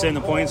 see where you sit in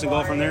the points and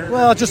go from there.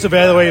 Well, just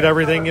evaluate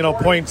everything.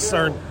 Points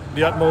aren't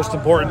the utmost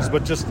importance,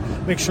 but just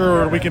make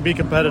sure we can be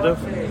competitive.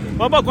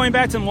 What about going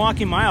back to the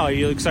Milwaukee Mile? Are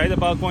you excited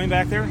about going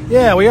back there?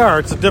 Yeah, we are.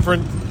 It's a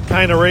different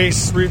kind of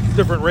race,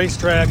 different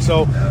racetrack,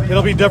 so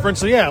it'll be different.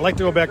 So, yeah, I'd like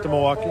to go back to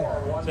Milwaukee.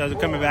 So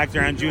coming back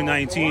there on June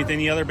 19th,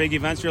 any other big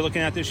events you're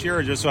looking at this year,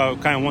 or just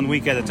kind of 1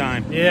 week at a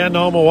time? Yeah,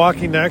 no,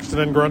 Milwaukee next, and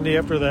then Grundy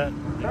after that.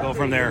 Go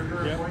from there.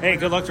 Yep. Hey,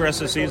 good luck the rest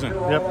of the season.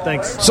 Yep,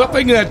 thanks.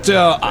 Something that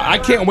I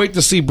can't wait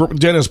to see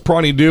Dennis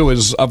Proney do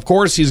is, of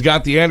course, he's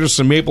got the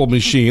Anderson Maple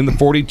machine, the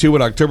 42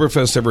 at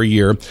Oktoberfest every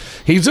year.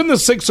 He's in the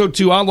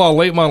 602 Outlaw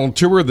Late Model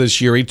Tour this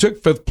year. He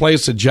took 5th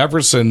place at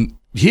Jefferson.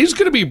 He's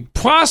going to be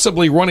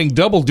possibly running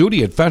double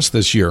duty at Fest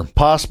this year.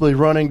 Possibly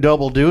running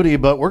double duty,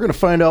 but we're going to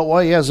find out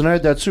why he hasn't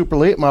had that super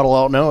late model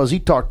out now as he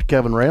talked to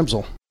Kevin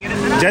Ramsel.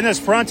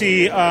 Dennis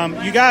Prunty,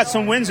 you got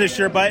some wins this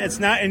year, but it's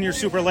not in your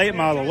super late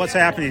model. What's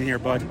happening here,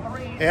 bud?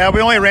 Yeah, we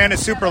only ran a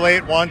super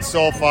late once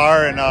so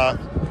far, and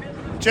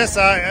just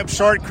a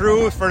short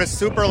crew for the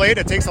super late.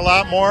 It takes a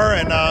lot more,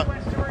 and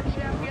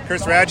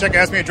Chris Radchik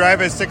asked me to drive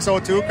his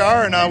 602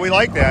 car, and we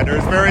like that.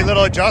 There's very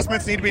little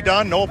adjustments need to be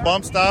done, no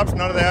bump stops,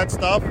 none of that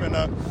stuff, and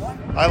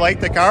I like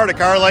the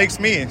car likes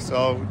me,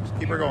 so just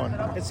keep her going.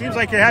 It seems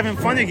like you're having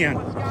fun again.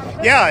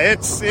 Yeah, it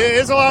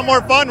is a lot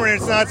more fun when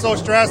it's not so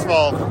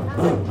stressful.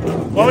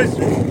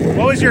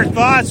 What was your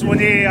thoughts when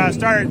they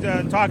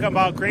started talking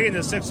about creating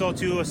the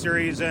 602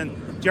 series, and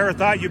did you ever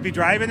thought you'd be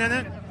driving in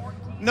it?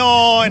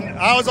 No, and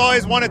I was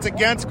always one that's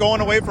against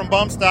going away from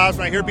bump stops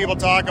when I hear people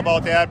talk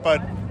about that,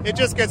 but it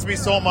just gets me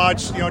so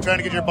much, trying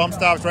to get your bump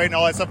stops right and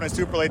all that stuff in a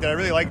super late, that I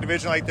really like a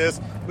division like this.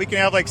 We can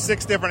have like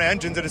 6 different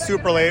engines in a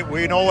super late.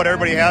 We know what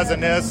everybody has in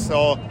this,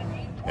 so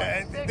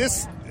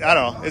this, I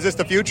don't know, is this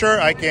the future?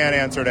 I can't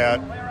answer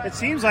that. It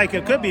seems like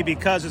it could be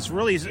because it's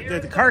really,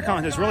 the car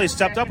count has really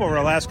stepped up over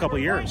the last couple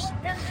of years.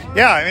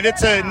 Yeah, I mean,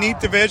 it's a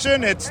neat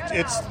division. It's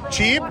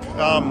cheap.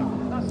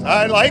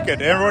 I like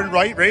it. Everyone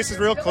races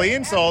real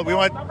clean, so we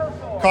went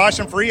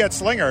caution-free at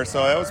Slinger,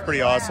 so that was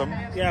pretty awesome.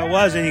 Yeah, it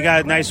was, and you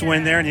got a nice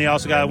win there, and you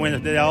also got a win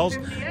at the Dells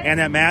and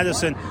at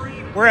Madison.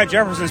 We're at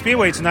Jefferson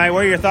Speedway tonight.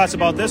 What are your thoughts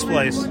about this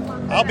place?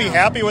 I'll be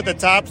happy with the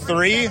top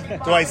 3.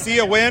 Do I see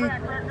a win?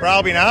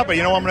 Probably not, but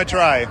I'm going to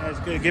try. That's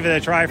good. Give it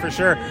a try for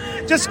sure.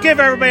 Just give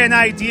everybody an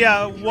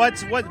idea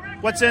what's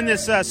in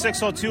this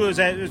 602.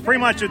 It's pretty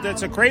much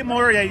it's a crate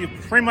motor. Yeah, you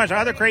pretty much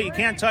other crate. You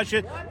can't touch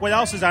it. What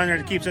else is on there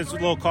that keeps it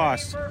low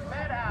cost?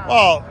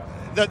 Well,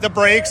 the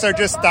brakes are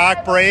just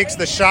stock brakes.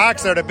 The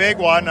shocks are the big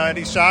one.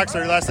 These shocks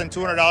are less than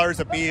 $200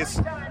 a piece.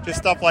 Just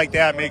stuff like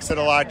that makes it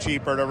a lot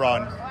cheaper to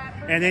run.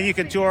 And then you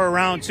can tour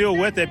around too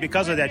with it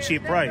because of that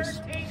cheap price.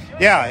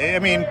 Yeah, I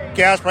mean,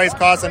 gas price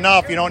costs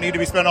enough. You don't need to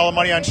be spending all the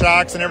money on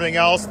shocks and everything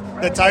else.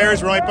 The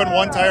tires, we're only putting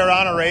 1 tire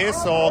on a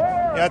race, so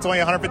it's only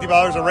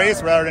 $150 a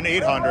race rather than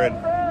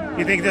 $800.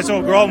 You think this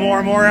will grow more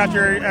and more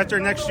after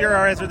next year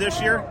or after this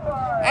year?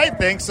 I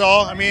think so.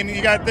 I mean,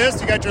 you got this,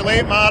 you got your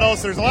late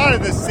models. There's a lot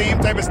of the same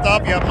type of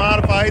stuff. You have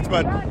modifieds,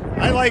 but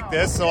I like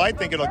this, so I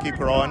think it'll keep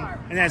growing.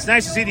 And it's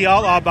nice to see the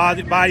outlaw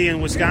body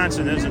in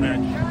Wisconsin, isn't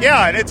it?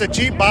 Yeah, and it's a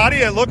cheap body.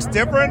 It looks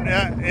different.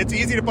 It's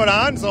easy to put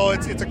on, so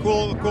it's a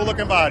cool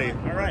looking body.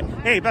 All right.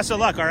 Hey, best of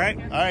luck, all right?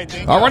 All right,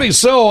 thank you. Alrighty,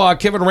 so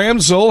Kevin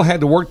Ramsell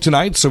had to work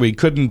tonight, so he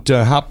couldn't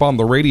hop on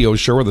the radio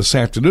show, or this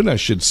afternoon, I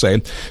should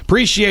say.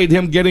 Appreciate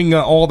him getting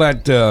all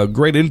that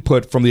great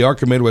input from the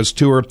ARCA Midwest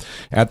Tour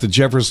at the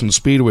Jefferson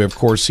Speedway. Of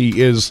course,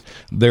 he is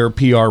their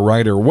PR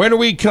writer. When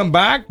we come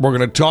back, we're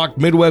going to talk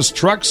Midwest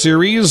Truck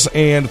Series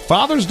and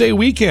Father's Day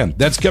weekend.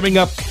 That's coming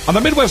up on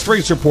the Midwest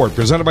Race Report,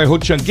 presented by Ho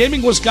Chunk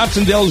Gaming,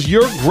 Wisconsin Dells,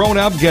 your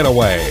grown-up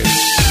getaway.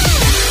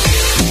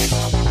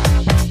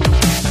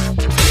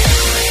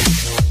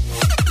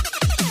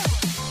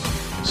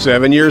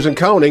 7 years and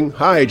counting.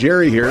 Hi,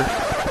 Jerry here.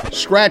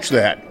 Scratch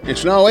that.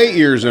 It's now 8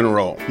 years in a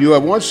row. You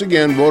have once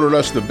again voted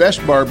us the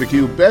best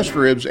barbecue, best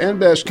ribs, and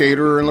best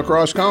caterer in La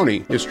Crosse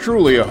County. It's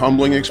truly a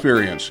humbling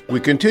experience.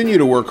 We continue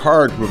to work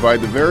hard to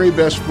provide the very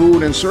best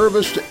food and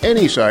service to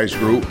any size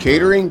group,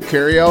 catering,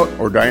 carryout,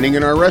 or dining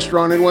in our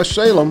restaurant in West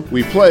Salem.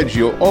 We pledge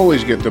you'll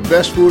always get the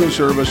best food and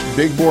service,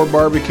 Big Bore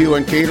Barbecue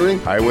and Catering,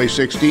 Highway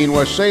 16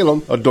 West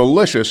Salem, a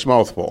delicious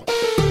mouthful.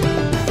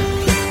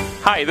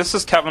 Hi, this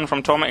is Kevin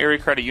from Toma Erie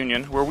Credit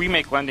Union, where we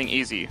make lending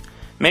easy.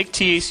 Make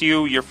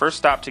TACU your first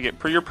stop to get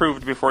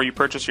pre-approved before you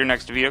purchase your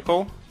next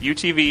vehicle,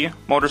 UTV,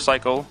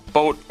 motorcycle,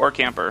 boat, or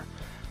camper.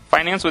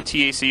 Finance with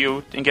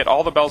TACU and get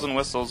all the bells and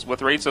whistles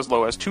with rates as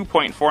low as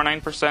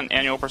 2.49%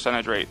 annual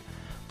percentage rate,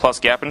 plus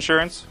gap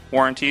insurance,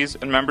 warranties,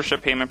 and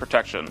membership payment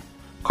protection.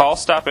 Call,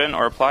 stop in,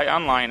 or apply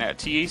online at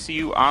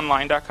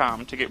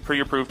tacuonline.com to get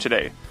pre-approved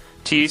today.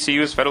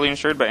 TACU is federally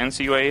insured by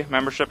NCUA.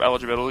 Membership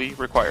eligibility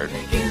required.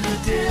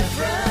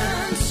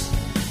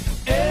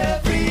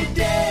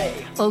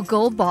 A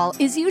gold ball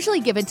is usually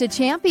given to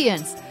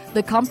champions.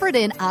 The Comfort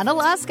Inn on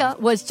Alaska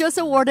was just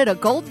awarded a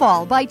gold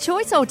ball by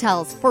Choice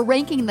Hotels for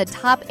ranking the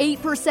top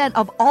 8%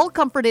 of all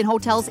Comfort Inn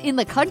hotels in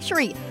the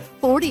country,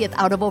 40th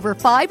out of over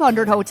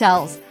 500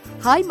 hotels.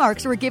 High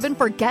marks were given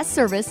for guest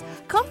service,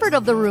 comfort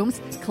of the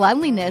rooms,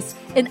 cleanliness,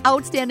 an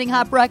outstanding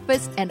hot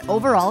breakfast, and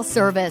overall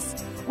service.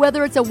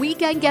 Whether it's a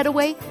weekend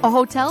getaway, a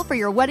hotel for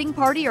your wedding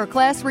party or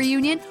class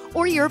reunion,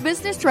 or you're a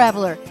business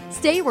traveler,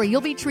 stay where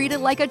you'll be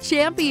treated like a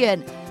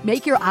champion.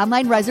 Make your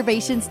online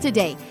reservations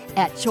today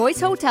at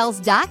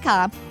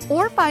choicehotels.com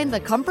or find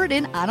the Comfort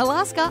Inn on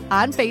Alaska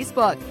on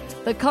Facebook.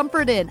 The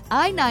Comfort Inn,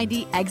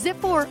 I-90, Exit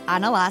 4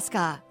 on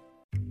Alaska.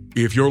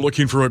 If you're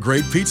looking for a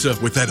great pizza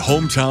with that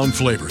hometown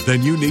flavor,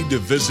 then you need to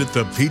visit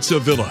the Pizza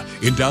Villa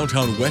in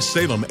downtown West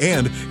Salem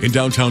and in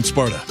downtown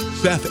Sparta.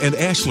 Seth and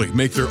Ashley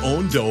make their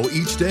own dough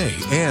each day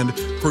and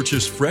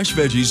purchase fresh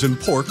veggies and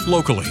pork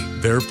locally.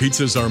 Their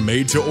pizzas are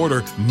made to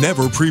order,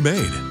 never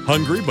pre-made.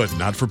 Hungry but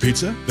not for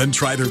pizza? Then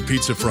try their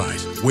pizza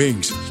fries,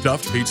 wings,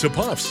 stuffed pizza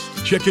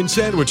puffs, chicken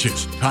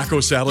sandwiches, taco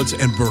salads,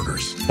 and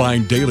burgers.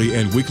 Find daily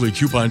and weekly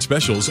coupon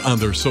specials on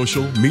their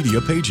social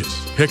media pages.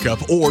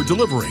 Pickup or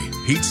delivery.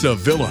 Pizza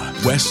Villa,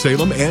 West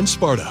Salem and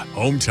Sparta.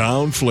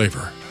 Hometown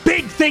flavor.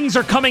 Big things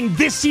are coming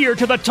this year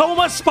to the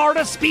Toma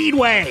Sparta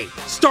Speedway.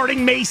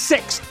 Starting May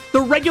 6th,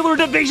 the regular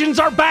divisions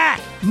are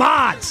back.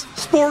 Mods,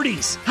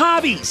 Sporties,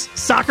 Hobbies,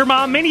 Soccer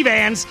Mom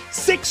minivans,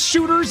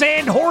 6-shooters,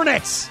 and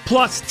Hornets.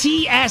 Plus,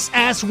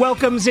 TSS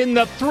welcomes in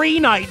the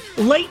 3-night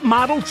Late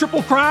Model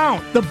Triple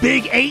Crown, the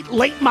Big 8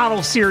 Late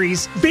Model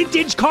Series,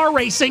 Vintage Car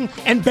Racing,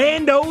 and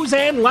Bandos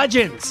and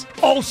Legends.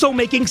 Also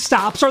making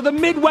stops are the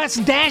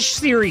Midwest Dash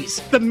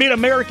Series, the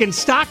Mid-American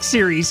Stock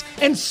Series,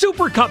 and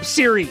Super Cup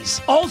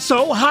Series.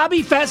 Also,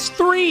 Hobby Fest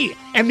 3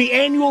 and the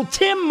annual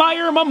Tim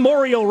Meyer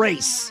Memorial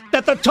Race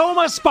at the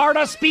Tomah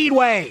Sparta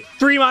Speedway,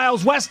 3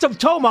 miles west of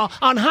Tomah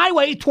on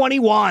Highway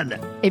 21.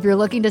 If you're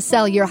looking to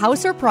sell your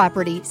house or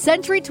property,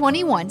 Century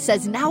 21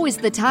 says now is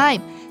the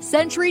time.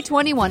 Century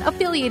 21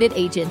 affiliated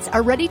agents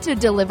are ready to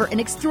deliver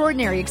an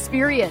extraordinary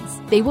experience.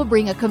 They will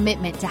bring a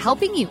commitment to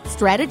helping you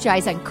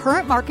strategize on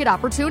current market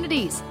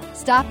opportunities.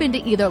 Stop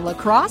into either La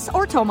Crosse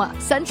or Tomah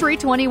Century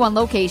 21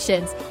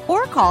 locations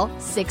or call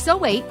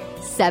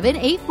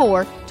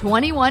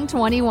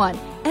 608-784-2121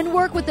 and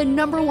work with the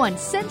 #1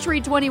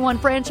 Century 21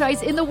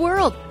 franchise in the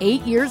world,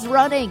 8 years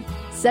running.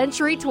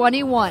 Century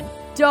 21.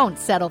 Don't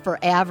settle for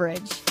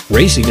average.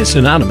 Racing is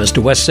synonymous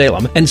to West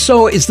Salem, and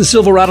so is the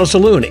Silverado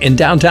Saloon in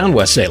downtown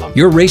West Salem.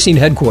 Your racing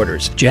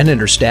headquarters. Jen and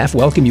her staff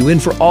welcome you in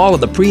for all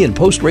of the pre- and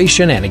post-race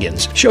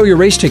shenanigans. Show your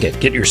race ticket.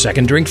 Get your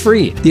second drink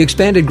free. The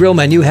expanded grill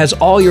menu has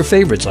all your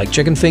favorites like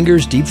chicken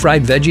fingers,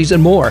 deep-fried veggies,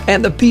 and more.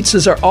 And the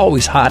pizzas are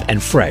always hot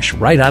and fresh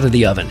right out of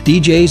the oven.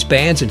 DJs,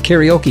 bands, and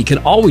karaoke can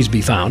always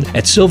be found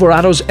at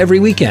Silverado's every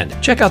weekend.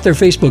 Check out their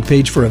Facebook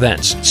page for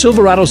events.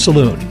 Silverado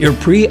Saloon, your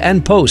pre-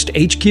 and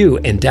post-HQ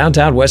in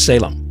downtown West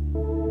Salem.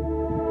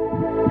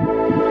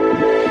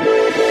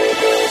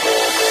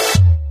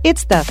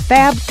 It's the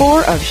Fab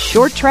Four of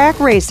short track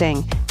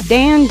racing.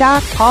 Dan,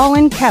 Doc, Paul,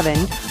 and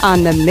Kevin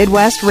on the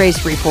Midwest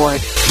Race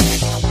Report.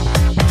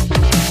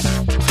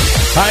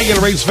 Hi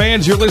again, race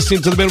fans. You're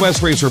listening to the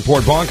Midwest Race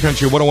Report, Bond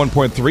Country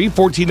 101.3,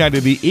 1490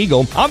 The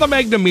Eagle, on the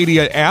Magnum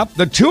Media app,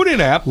 the TuneIn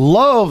app.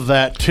 Love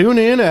that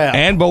TuneIn app.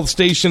 And both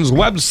stations'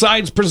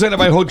 websites, presented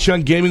by Ho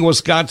Chunk Gaming,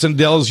 Wisconsin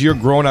Dells, your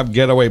grown-up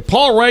getaway.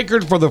 Paul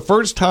Reichert, for the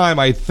first time,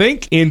 I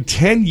think, in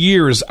 10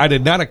 years, I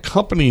did not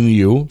accompany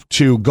you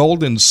to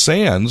Golden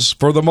Sands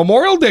for the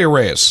Memorial Day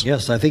race.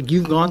 Yes, I think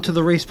you've gone to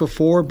the race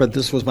before, but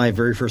this was my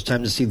very first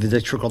time to see the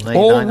Dick Trickle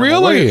 99 Oh, on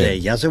really? Memorial Day.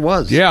 Yes, it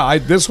was. Yeah,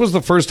 this was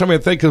the first time, I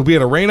think, because we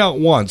had a rain out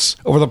once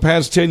over the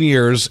past 10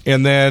 years,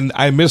 and then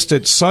I missed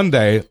it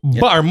Sunday,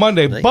 or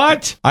Monday,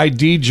 but I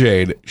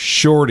DJ'd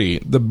Shorty,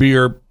 the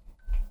beer,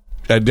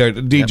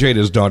 DJ'd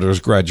his daughter's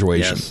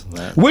graduation,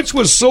 which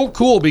was so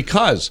cool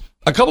because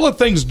a couple of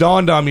things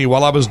dawned on me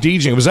while I was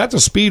DJing. It was at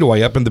the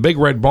Speedway up in the Big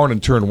Red Barn in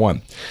Turn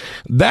 1.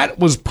 That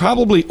was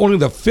probably only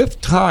the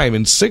 5th time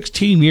in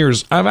 16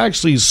 years I've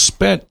actually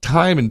spent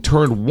time in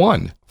Turn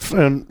 1.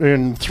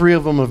 And 3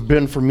 of them have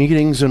been for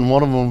meetings, and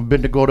 1 of them have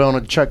been to go down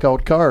and check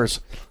out cars.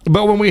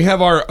 But when we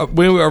have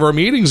our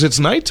meetings, it's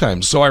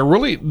nighttime, so I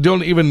really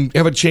don't even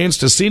have a chance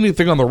to see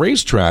anything on the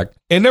racetrack.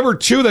 And number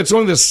 2, that's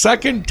only the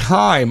 2nd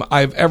time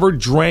I've ever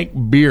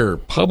drank beer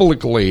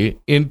publicly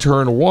in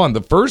Turn 1.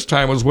 The first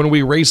time was when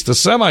we raced the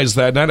semis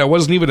that night. I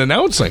wasn't even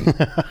announcing.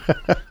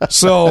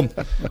 So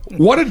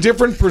what a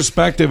different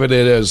perspective it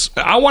is.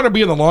 I want to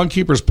be in the Lawn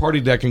Keepers Party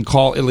Deck and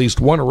call at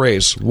least one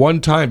race one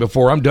time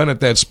before I'm done at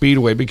that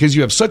Speedway, because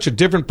you have such a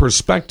different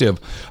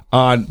perspective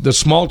on the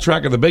small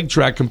track and the big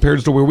track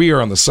compared to where we are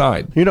on the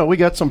side. You know, we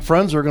got some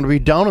friends who are going to be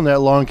down in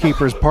that Lawn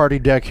Keepers Party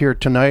Deck here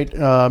tonight.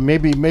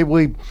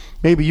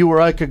 Maybe you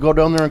or I could go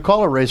down there and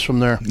call a race from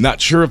there.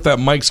 Not sure if that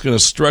mic's going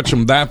to stretch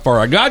them that far.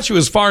 I got you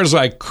as far as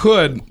I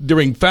could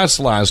during Fest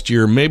last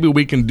year. Maybe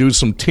we can do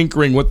some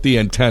tinkering with the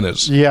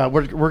antennas. Yeah,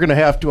 we're going to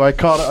have to. I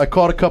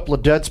caught a couple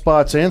of dead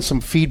spots and some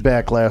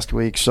feedback last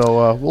week,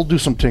 so we'll do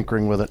some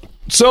tinkering with it.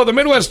 So the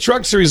Midwest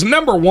Truck Series,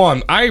 number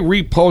 1, I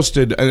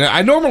reposted, and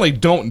I normally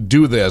don't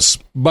do this,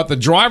 but the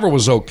driver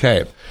was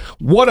okay.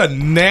 What a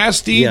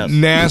nasty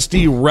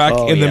wreck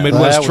in the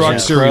Midwest Truck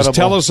Series.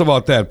 Tell us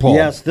about that, Paul.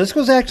 Yes, this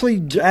was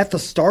actually at the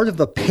start of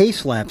the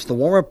pace laps, the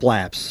warm-up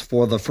laps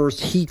for the first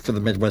heat for the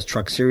Midwest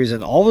Truck Series,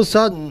 and all of a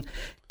sudden,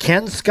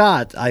 Ken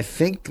Scott, I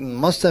think,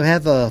 must have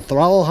had the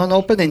throttle hunt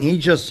open, and he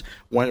just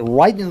went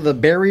right into the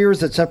barriers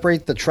that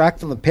separate the track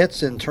from the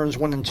pits in turns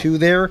 1 and 2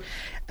 there.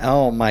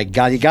 Oh, my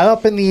God. He got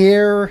up in the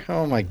air.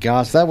 Oh, my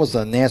gosh. That was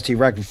a nasty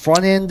wreck.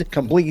 Front end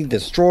completely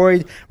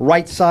destroyed.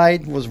 Right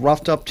side was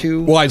roughed up,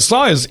 too. Well, I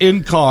saw his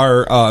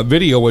in-car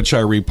video, which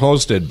I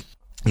reposted.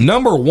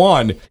 Number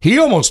 1, he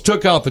almost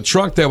took out the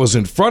truck that was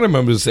in front of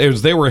him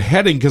as they were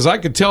heading, because I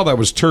could tell that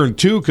was turn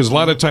 2, because a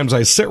lot of times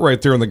I sit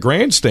right there in the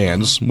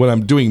grandstands when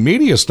I'm doing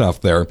media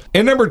stuff there.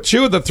 And number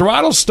 2, the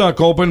throttle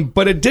stuck open,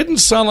 but it didn't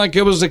sound like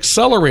it was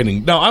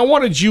accelerating. Now, I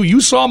wanted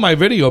you saw my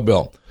video,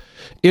 Bill.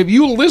 If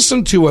you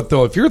listen to it,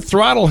 though, if your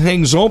throttle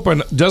hangs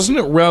open, doesn't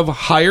it rev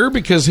higher?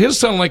 Because his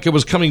sounded like it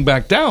was coming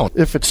back down.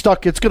 If it's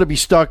stuck, it's going to be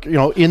stuck,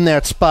 in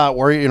that spot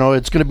where,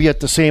 it's going to be at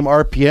the same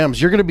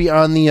RPMs. You're going to be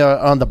on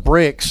the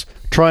brakes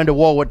trying to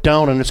wall it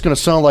down, and it's going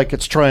to sound like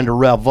it's trying to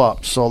rev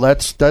up. So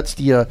that's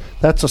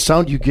the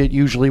sound you get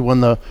usually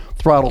when the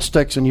throttle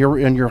sticks and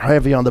you're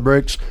heavy on the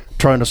brakes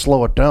trying to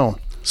slow it down.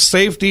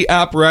 safety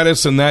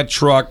apparatus in that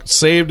truck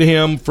saved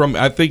him from,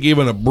 I think,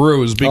 even a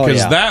bruise,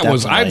 because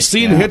I've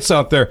seen hits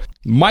out there.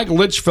 Mike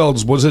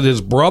Litchfeld's, was it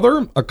his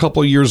brother a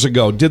couple years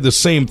ago, did the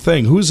same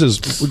thing. Who's his?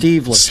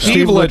 Steve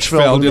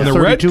Litchfeld in the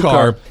red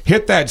car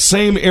hit that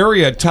same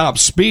area at top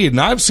speed,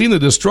 and I've seen the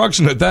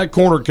destruction that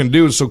corner can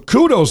do, so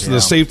kudos to the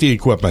safety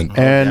equipment.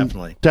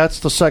 And that's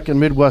the second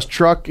Midwest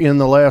truck in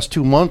the last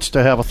 2 months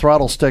to have a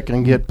throttle stick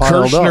and get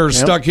piled up. Kirshner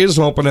stuck his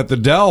open at the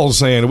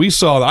Dells, and we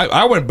saw,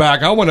 I went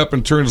up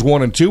in turns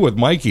 1 and 2 with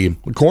Mikey,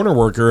 the corner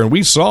worker, and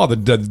we saw the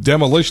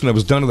demolition that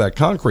was done to that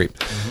concrete.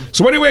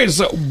 So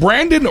anyways,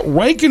 Brandon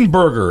Reichenberger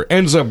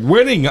ends up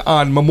winning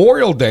on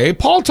Memorial Day.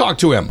 Paul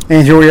talked to him.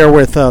 And here we are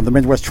with the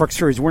Midwest Truck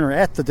Series winner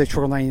at the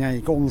Detroit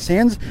 99 Golden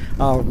Sands,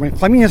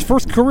 claiming his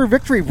first career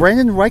victory,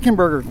 Brandon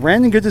Reichenberger.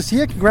 Brandon, good to see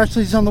you.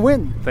 Congratulations on the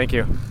win. Thank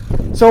you.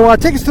 So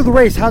take us through the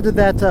race. How did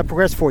that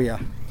progress for you?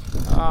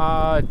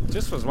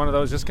 Just was one of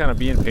those, just kind of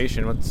being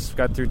patient. Once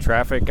got through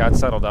traffic, got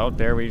settled out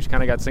there, we just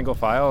kind of got single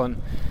file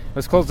and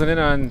was closing in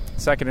on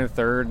second and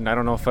third, and I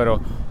don't know if I'd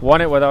have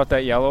won it without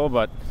that yellow,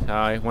 but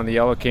when the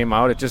yellow came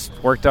out, it just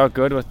worked out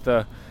good with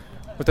the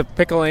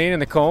pickle lane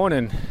and the cone,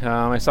 and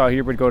I saw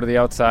Hubert go to the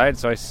outside,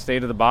 so I stayed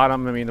to the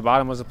bottom. I mean, the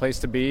bottom was the place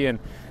to be, and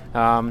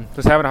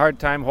was having a hard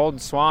time holding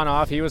Swan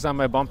off. He was on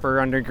my bumper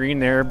under green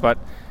there, but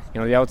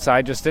the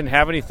outside just didn't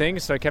have anything,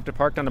 so I kept it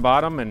parked on the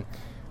bottom, and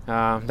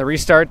the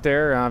restart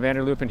there,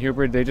 Vanderloop and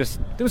Hubert, it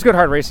was good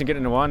hard racing getting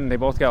into one. They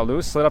both got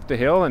loose, slid up the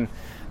hill, and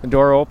the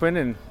door opened,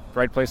 and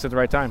right place at the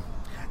right time.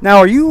 Now,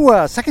 are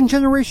you second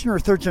generation or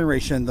third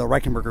generation, the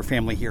Reichenberger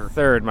family here?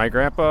 Third. My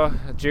grandpa,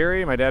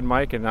 Jerry, my dad,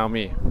 Mike, and now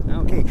me.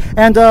 Okay.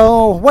 And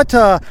what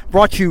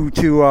brought you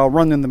to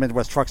run in the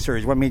Midwest Truck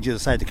Series? What made you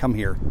decide to come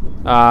here?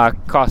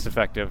 Cost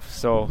effective.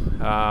 So,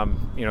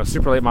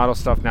 super late model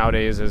stuff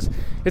nowadays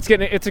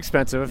it's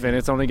expensive, and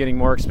it's only getting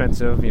more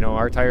expensive.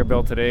 Our tire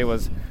bill today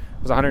was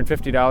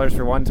 $150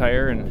 for one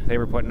tire, and they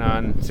were putting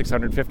on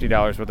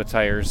 $650 worth of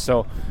tires.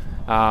 So,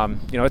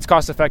 it's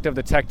cost effective.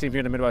 The tech team here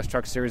in the Midwest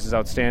Truck Series is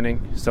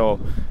outstanding. So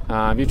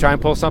if you try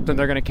and pull something,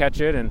 they're going to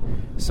catch it, and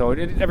so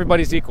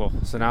everybody's equal.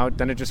 So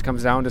then it just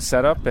comes down to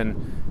setup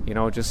and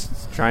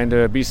just trying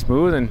to be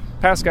smooth and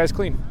pass guys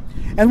clean.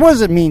 And what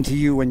does it mean to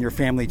you and your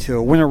family to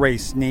win a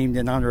race named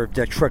in honor of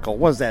Dick Trickle?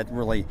 What does that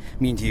really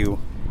mean to you?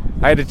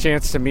 I had a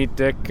chance to meet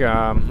Dick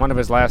one of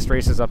his last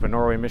races up in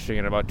Norway,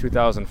 Michigan, about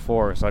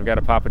 2004. So I've got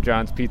a Papa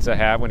John's pizza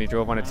hat when he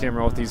drove one of Tim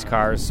Rothy's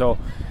cars. So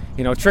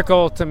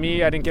Trickle, to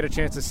me, I didn't get a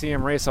chance to see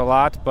him race a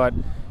lot, but,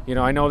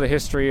 I know the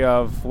history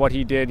of what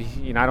he did,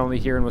 not only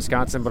here in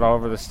Wisconsin, but all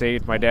over the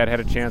state. My dad had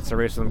a chance to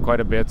race with him quite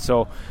a bit.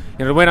 So,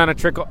 to win on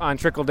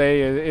Trickle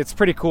Day, it's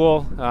pretty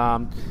cool.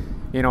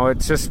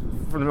 It's just,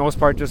 for the most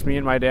part, just me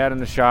and my dad in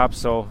the shop.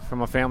 So,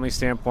 from a family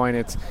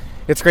standpoint,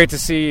 it's great to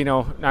see,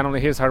 not only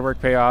his hard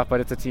work pay off, but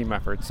it's a team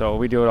effort. So,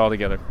 we do it all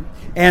together.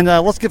 And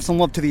let's give some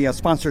love to the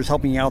sponsors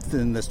helping you out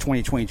in this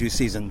 2022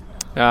 season.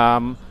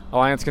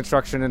 Alliance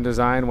Construction and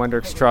Design,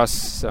 Wendrick's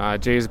Truss,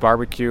 Jay's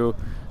Barbecue,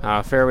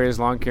 Fairways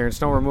Lawn Care and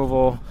Snow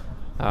Removal,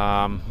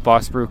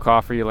 Boss Brew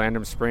Coffee,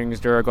 Landrum Springs,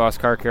 Duragloss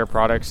Car Care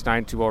Products,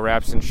 920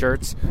 Wraps and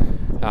Shirts.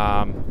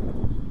 A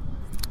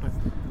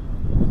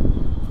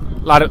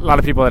lot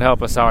of people that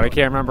help us out. I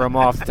can't remember them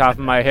all off the top of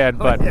my head,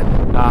 but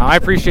I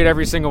appreciate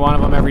every single one of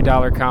them. Every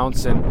dollar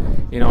counts,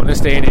 and in this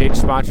day and age,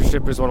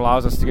 sponsorship is what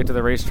allows us to get to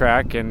the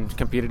racetrack and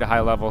compete at a high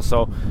level.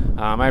 So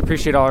I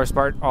appreciate all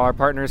our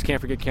partners.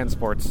 Can't forget Ken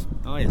Sports.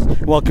 Oh yes.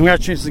 Well,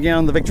 congratulations again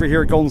on the victory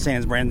here at Golden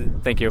Sands, Brandon.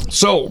 Thank you.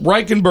 So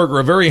Reichenberger,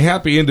 a very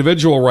happy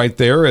individual right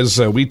there. As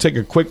we take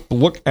a quick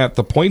look at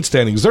the point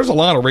standings, there's a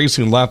lot of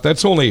racing left.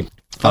 That's only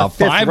 5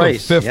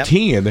 of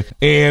 15. Yep.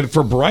 And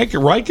for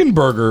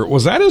Reichenberger,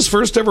 was that his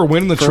first ever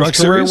win in the Truck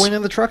Series? First win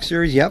in the Truck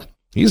Series, yep.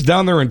 He's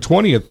down there in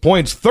 20th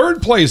points.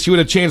 Third place, you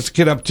had a chance to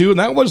get up to, and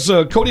that was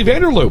Cody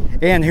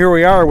Vanderloop. And here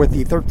we are with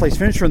the third place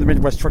finisher in the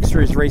Midwest Truck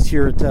Series race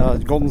here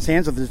at Golden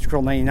Sands of the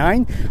Detroit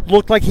 99.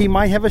 Looked like he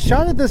might have a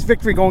shot at this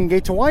victory going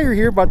gate to wire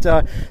here,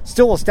 but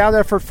still a stout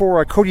effort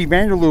for Cody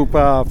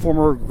Vanderloop,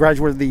 former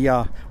graduate of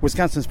the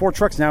Wisconsin Sport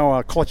Trucks, now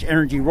a Clutch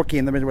Energy rookie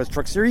in the Midwest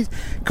Truck Series.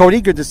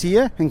 Cody, good to see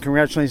you, and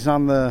congratulations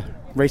on the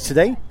race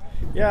today.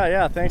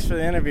 Yeah, thanks for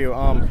the interview.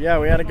 We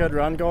had a good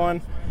run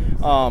going.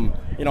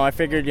 I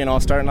figured,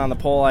 starting on the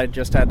pole, I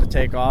just had to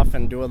take off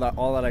and do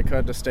all that I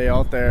could to stay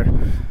out there.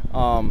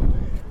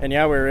 We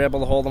were able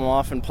to hold them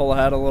off and pull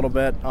ahead a little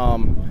bit.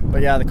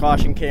 The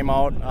caution came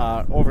out,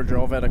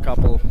 overdrove it a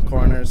couple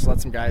corners,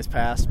 let some guys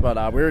pass.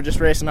 But we were just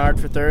racing hard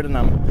for third, and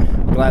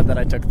I'm glad that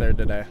I took third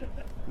today.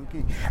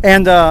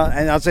 And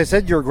as I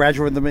said, you're a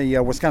graduate of the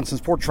Wisconsin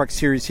Sport Truck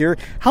Series here.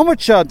 How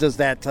much does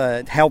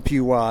that help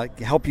you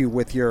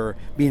with your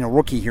being a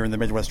rookie here in the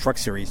Midwest Truck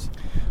Series?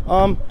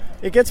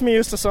 It gets me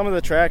used to some of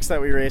the tracks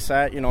that we race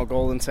at.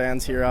 Golden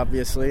Sands here,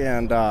 obviously,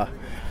 and the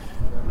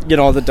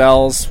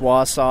Dells,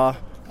 Wausau.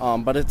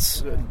 But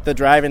the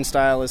driving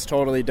style is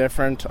totally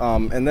different.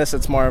 In this,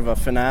 it's more of a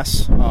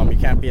finesse. You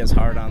can't be as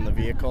hard on the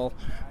vehicle.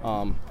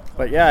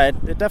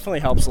 It definitely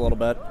helps a little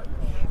bit.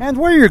 And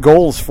what are your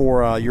goals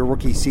for your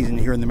rookie season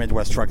here in the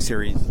Midwest Truck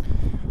Series?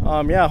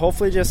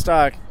 Hopefully just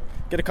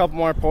get a couple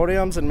more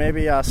podiums and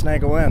maybe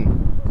snag a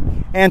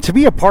win. And to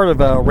be a part of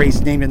a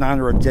race named in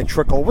honor of Dick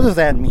Trickle, what does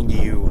that mean to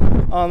you?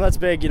 That's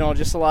big,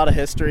 just a lot of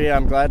history.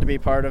 I'm glad to be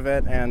part of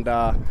it, and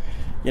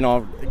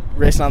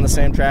racing on the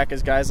same track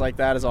as guys like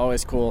that is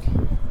always cool.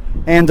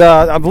 And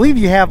I believe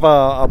you have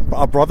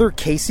a brother,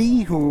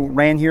 Casey, who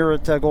ran here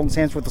at Golden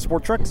Sands with the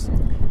sport trucks?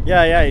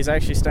 Yeah, he's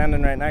actually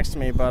standing right next to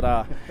me.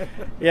 But,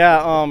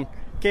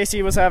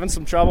 Casey was having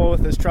some trouble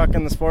with his truck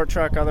in the sport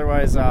truck,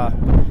 otherwise,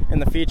 in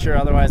the feature.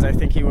 Otherwise, I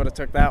think he would have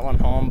took that one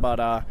home. But,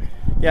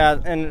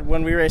 and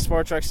when we race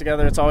sport trucks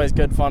together, it's always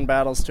good, fun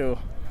battles, too.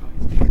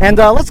 And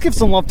let's give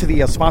some love to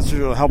the sponsors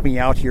who are helping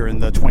out here in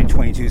the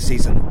 2022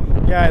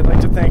 season. Yeah, I'd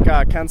like to thank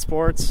Ken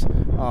Sports,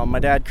 my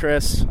dad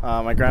Chris,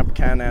 my grandpa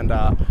Ken, and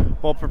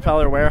Bull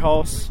Propeller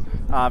Warehouse,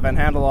 Van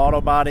Handel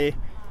Auto Body,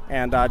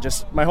 and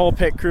just my whole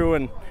pit crew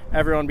and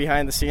everyone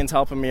behind the scenes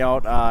helping me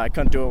out. I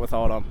couldn't do it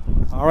without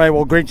them. All right,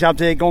 well, great job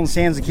today, Golden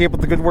Sands, and keep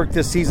up the good work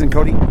this season,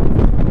 Cody.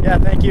 Yeah,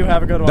 thank you.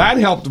 Have a good one. That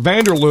helped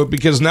Vanderloop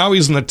because now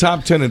he's in the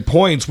top 10 in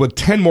points with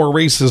 10 more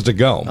races to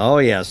go. Oh,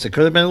 yes. It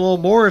could have been a little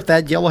more if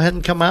that yellow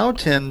hadn't come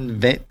out,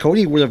 and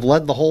Cody would have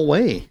led the whole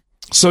way.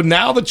 So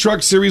now the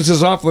Truck Series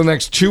is off for the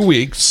next 2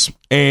 weeks,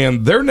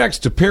 and their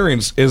next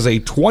appearance is a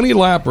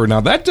 20-lapper.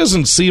 Now, that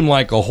doesn't seem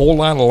like a whole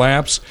lot of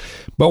laps,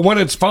 but when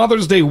it's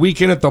Father's Day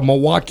weekend at the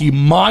Milwaukee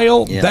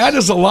Mile, that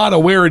is a lot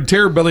of wear and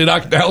tear, Billy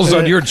Knockdowns,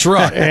 on your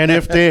truck. And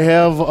if they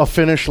have a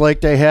finish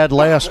like they had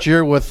last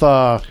year with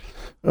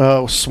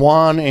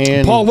Swan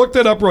and Paul, look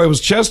that up. It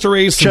was Chester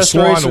Ace and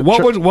Swan.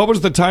 What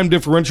was the time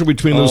differential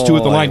between those two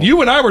at the line?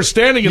 You and I were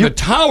standing in the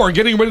tower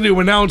getting ready to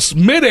announce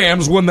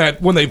mid-ams when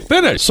they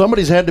finished.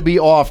 Somebody's had to be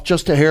off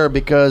just a hair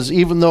because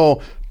even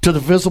though to the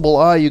visible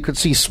eye you could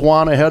see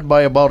Swan ahead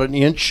by about an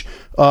inch,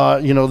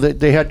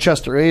 they had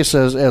Chester Ace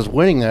as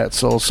winning that,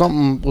 so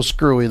something was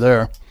screwy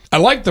there. I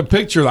like the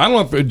picture. I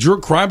don't know if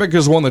Drew Krybick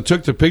is the one that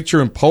took the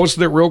picture and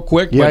posted it real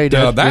quick, yeah,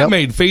 but that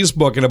made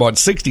Facebook in about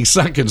 60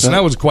 seconds, and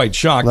that was quite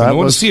shocking. I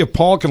want to see if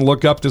Paul can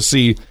look up to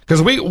see,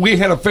 because we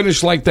had a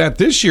finish like that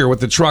this year with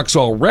the trucks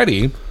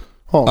already.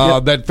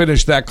 That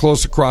finished that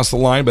close across the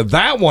line, but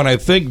that one I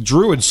think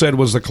Drew had said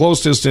was the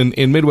closest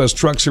in Midwest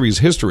Truck Series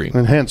history.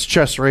 And hence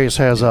Chester Ace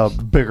has a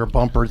bigger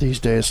bumper these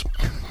days.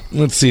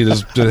 Let's see,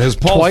 has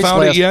Paul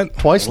found it yet?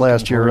 Twice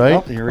last year, right?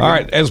 All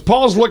right, as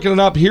Paul's looking it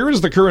up, here is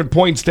the current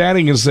point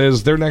standing. It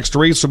says their next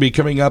race will be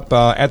coming up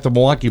at the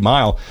Milwaukee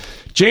Mile.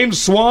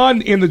 James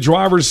Swan in the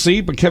driver's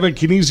seat, but Kevin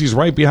Kniese's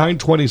right behind,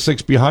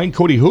 26 behind.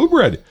 Cody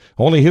Hubred,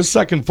 only his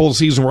second full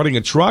season running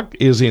a truck,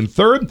 is in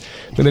third.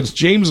 Then it's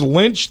James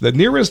Lynch. The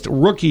nearest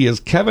rookie is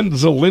Kevin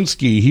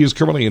Zielinski. He is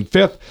currently in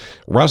fifth.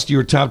 Rest of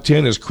your top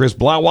 10 is Chris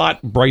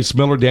Blauwat, Bryce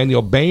Miller,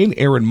 Daniel Bain,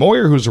 Aaron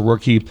Moyer, who's a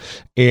rookie,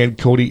 and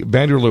Cody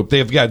Vanderloop.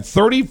 They've got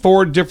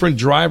 34 different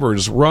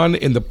drivers run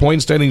in the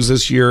point standings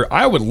this year.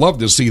 I would love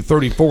to see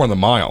 34 on the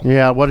mile.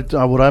 Yeah, what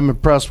I'm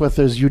impressed with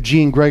is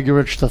Eugene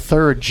Gregorich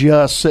III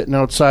just sitting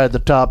outside the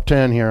top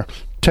 10 here.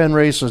 10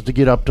 races to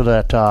get up to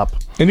that top.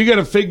 And you got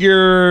to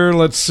figure,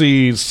 let's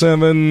see,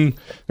 7.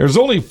 There's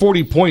only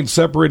 40 points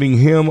separating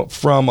him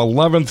from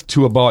 11th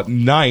to about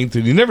 9th,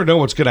 and you never know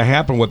what's going to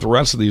happen with the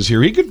rest of these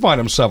here. He could find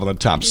himself in the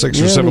top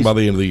 6 or 7 by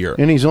the end of the year.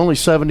 And he's only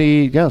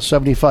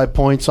 75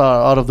 points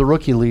out of the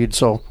rookie lead,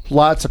 so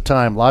lots of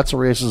time, lots of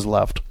races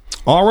left.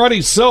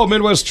 Alrighty, so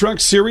Midwest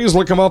Truck Series,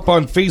 look them up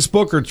on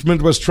Facebook or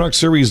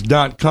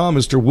MidwestTruckSeries.com.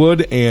 Mr.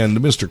 Wood and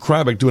Mr.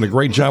 Krybick doing a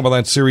great job of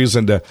that series,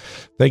 and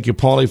thank you,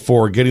 Paulie,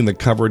 for getting the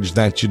coverage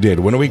that you did.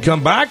 When we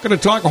come back, going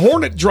to talk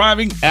Hornet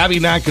driving.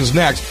 Abby Knaack is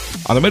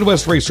next on the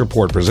Midwest Race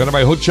Report, presented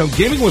by Ho-Chunk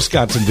Gaming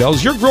Wisconsin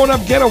Dells, your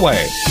grown-up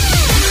getaway.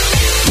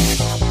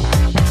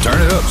 Turn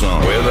it up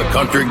some. With a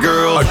country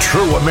girl, a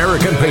true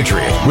American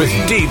patriot with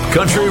deep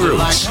country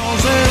roots.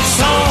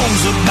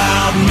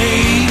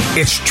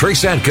 It's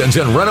Trace Adkins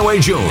and Runaway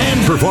June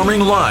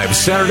performing live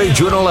Saturday,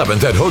 June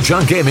 11th at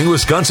Ho-Chunk Gaming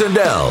Wisconsin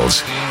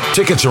Dells.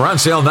 Tickets are on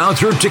sale now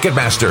through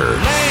Ticketmaster.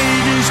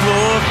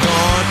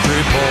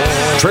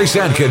 Trace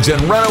Adkins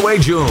and Runaway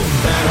June.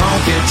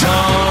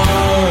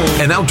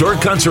 An outdoor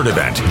concert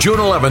event, June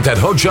 11th at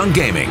Ho-Chunk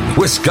Gaming,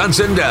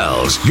 Wisconsin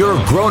Dells.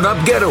 Your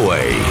grown-up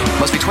getaway.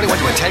 Must be 21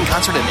 to attend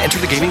concert and enter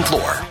the gaming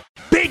floor.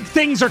 Big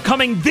things are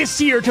coming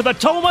this year to the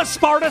Tomah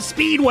Sparta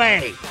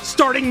Speedway.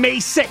 Starting May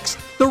 6th,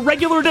 the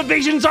regular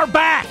divisions are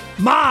back.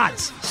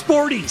 Mods,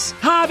 Sporties,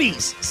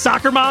 Hobbies,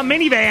 Soccer Mom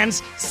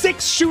minivans,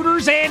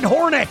 6-shooters, and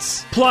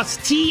Hornets. Plus,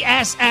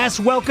 TSS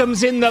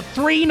welcomes in the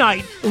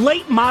 3-night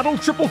Late Model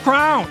Triple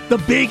Crown, the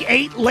Big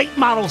 8 Late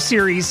Model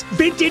Series,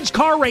 Vintage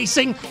Car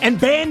Racing, and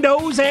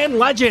Bandos and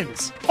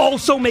Legends.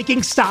 Also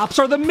making stops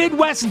are the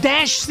Midwest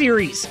Dash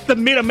Series, the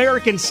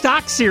Mid-American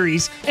Stock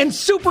Series, and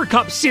Super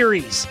Cup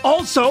Series.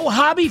 Also,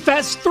 Hobby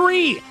Fest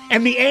 3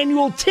 and the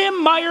annual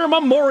Tim Meyer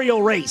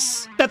Memorial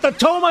Race at the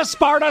Tomah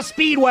Sparta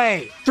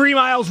Speedway, 3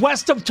 miles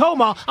west of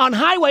Tomah on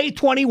Highway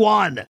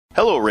 21.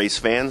 Hello, race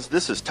fans.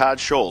 This is Todd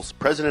Scholes,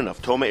 president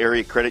of Tomah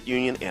Area Credit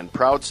Union and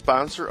proud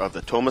sponsor of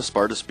the Tomah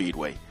Sparta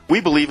Speedway. We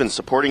believe in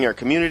supporting our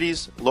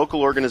communities, local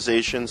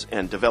organizations,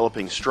 and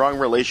developing strong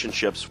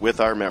relationships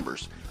with our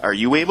members. Are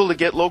you able to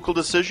get local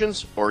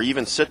decisions or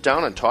even sit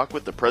down and talk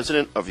with the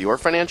president of your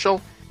financial?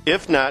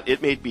 If not,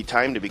 it may be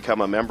time to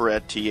become a member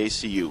at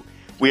TACU.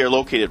 We are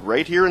located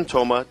right here in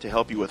Tomah to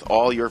help you with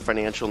all your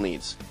financial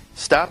needs.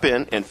 Stop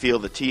in and feel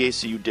the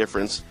TACU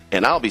difference,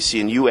 and I'll be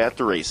seeing you at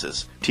the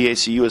races.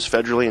 TACU is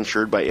federally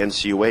insured by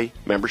NCUA.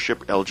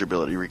 Membership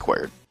eligibility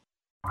required.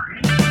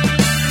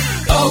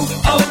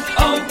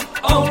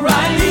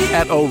 O'Reilly.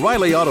 At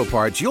O'Reilly Auto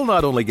Parts, you'll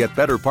not only get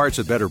better parts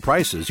at better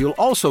prices, you'll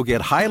also get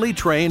highly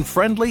trained,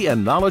 friendly,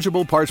 and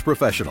knowledgeable parts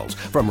professionals.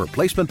 From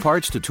replacement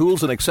parts to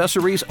tools and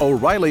accessories,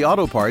 O'Reilly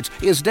Auto Parts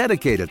is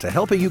dedicated to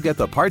helping you get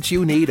the parts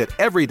you need at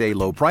everyday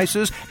low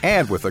prices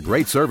and with the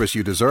great service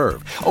you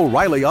deserve.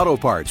 O'Reilly Auto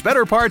Parts.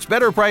 Better parts,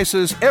 better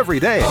prices,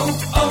 every day.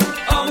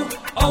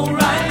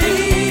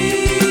 O'Reilly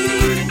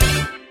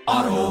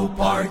Auto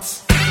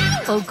Parts.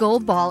 A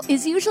gold ball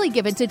is usually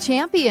given to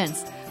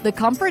champions. The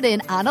Comfort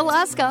Inn on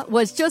Alaska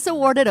was just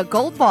awarded a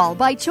gold ball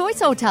by Choice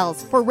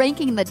Hotels for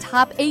ranking the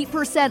top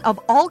 8% of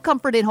all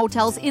Comfort Inn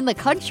hotels in the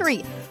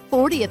country,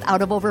 40th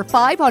out of over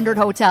 500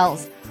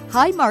 hotels.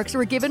 High marks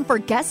were given for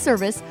guest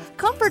service,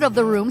 comfort of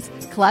the rooms,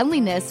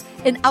 cleanliness,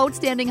 an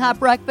outstanding hot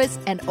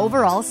breakfast, and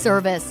overall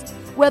service.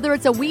 Whether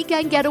it's a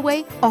weekend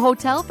getaway, a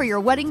hotel for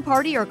your wedding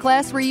party or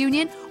class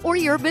reunion, or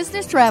you're a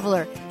business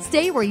traveler,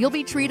 stay where you'll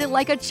be treated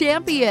like a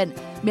champion.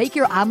 Make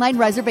your online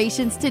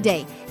reservations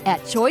today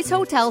at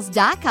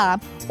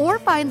choicehotels.com or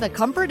find the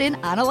Comfort Inn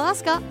on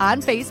Alaska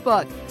on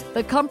Facebook.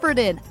 The Comfort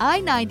Inn,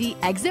 I-90,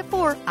 Exit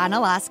 4 on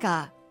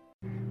Alaska.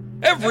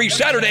 Every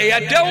Saturday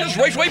at Dell's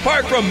Raceway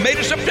Park from May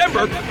to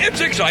September,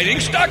 it's exciting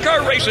stock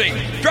car racing.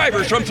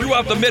 Drivers from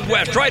throughout the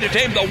Midwest try to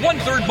tame the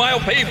 1/3 mile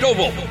paved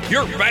oval.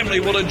 Your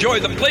family will enjoy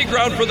the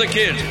playground for the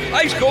kids,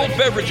 ice-cold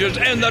beverages,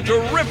 and the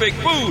terrific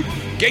food.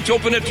 Gates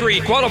open at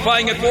 3,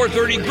 qualifying at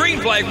 4:30, green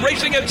flag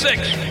racing at 6.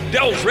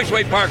 Dell's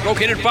Raceway Park,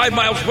 located 5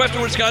 miles west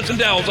of Wisconsin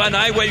Dells on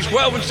highways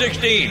 12 and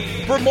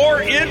 16. For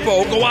more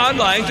info, go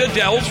online to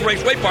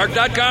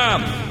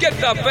DellsRacewayPark.com. Get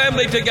the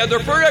family together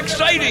for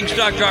exciting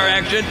stock car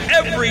action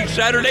every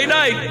Saturday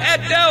night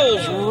at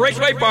Dell's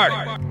Raceway Park.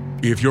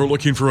 If you're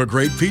looking for a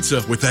great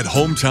pizza with that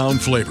hometown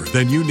flavor,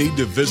 then you need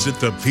to visit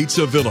the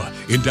Pizza Villa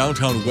in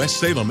downtown West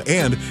Salem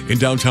and in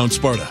downtown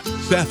Sparta.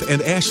 Seth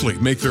and Ashley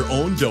make their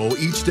own dough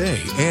each day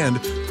and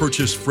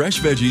purchase fresh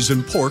veggies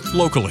and pork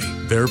locally.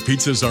 Their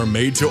pizzas are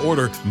made to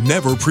order,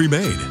 never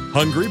pre-made.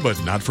 Hungry but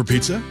not for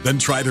pizza? Then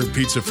try their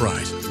pizza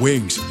fries,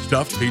 wings,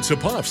 stuffed pizza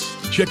puffs,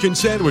 chicken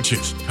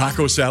sandwiches,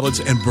 taco salads,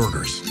 and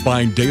burgers.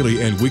 Find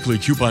daily and weekly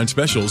coupon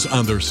specials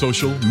on their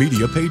social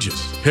media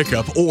pages.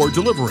 Pickup or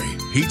delivery.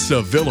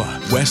 Pizza Villa,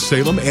 West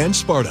Salem and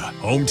Sparta.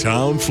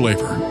 Hometown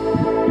flavor.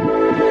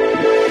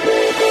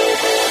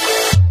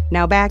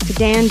 Now back to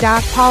Dan,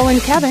 Doc, Paul,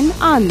 and Kevin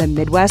on the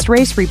Midwest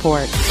Race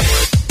Report.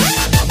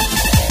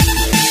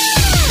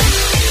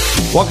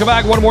 Welcome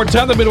back one more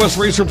time. The Midwest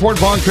Race Report,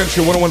 Vaughn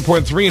Country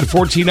 101.3 and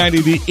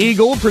 1490 The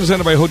Eagle,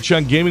 presented by Ho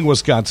Chunk Gaming,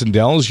 Wisconsin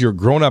Dells, your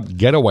grown-up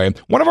getaway.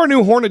 One of our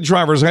new Hornet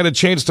drivers I had a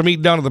chance to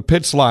meet down at the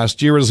pits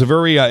last year is a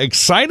very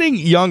exciting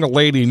young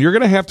lady, and you're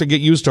going to have to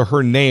get used to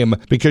her name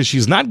because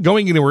she's not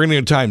going anywhere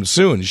anytime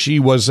soon. She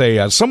was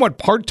a somewhat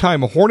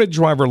part-time Hornet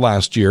driver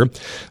last year.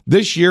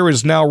 This year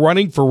is now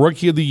running for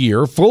Rookie of the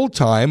Year,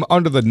 full-time,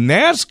 under the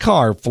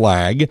NASCAR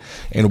flag,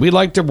 and we'd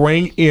like to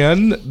bring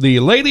in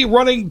the lady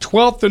running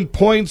 12th in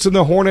points in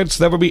the Hornets.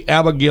 That would be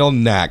Abigail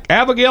Knaack.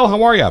 Abigail,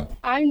 how are you?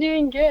 I'm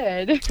doing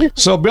good.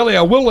 So, Billy,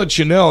 I will let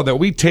you know that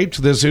we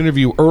taped this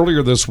interview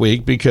earlier this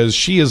week because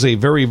she is a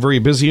very, very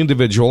busy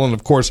individual. And,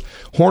 of course,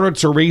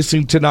 Hornets are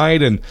racing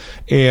tonight, and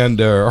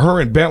her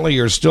and Bentley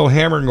are still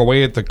hammering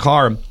away at the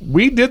car.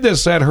 We did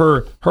this at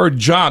her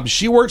job.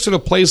 She works at a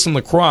place in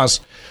La Crosse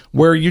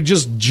where you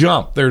just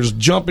jump. There's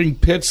jumping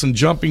pits and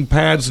jumping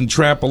pads and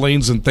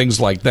trampolines and things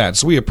like that.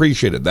 So we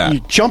appreciated that. You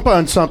jump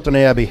on something,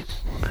 Abby.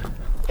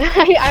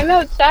 I'm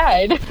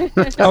outside.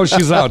 Oh,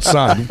 she's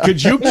outside.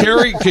 Could you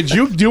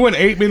do an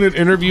 8-minute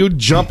interview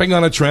jumping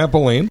on a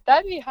trampoline?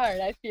 That'd be hard,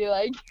 I feel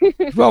like.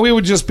 Well, we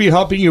would just be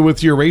helping you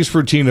with your race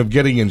routine of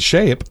getting in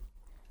shape.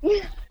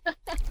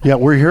 Yeah,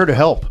 we're here to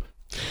help.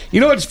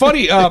 You know, it's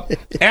funny,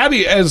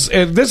 Abby, as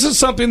this is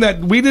something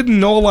that we didn't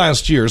know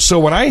last year. So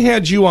when I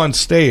had you on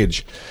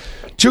stage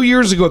 2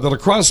 years ago at the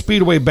Crosse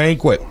Speedway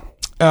banquet,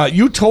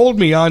 you told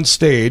me on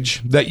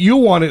stage that you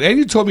wanted, and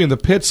you told me in the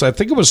pits, I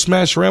think it was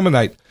Smash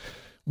Ramonite,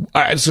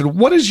 I said,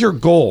 what is your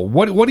goal?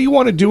 What do you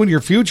want to do in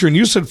your future? And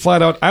you said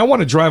flat out, I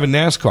want to drive a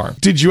NASCAR.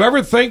 Did you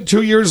ever think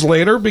 2 years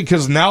later,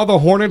 because now the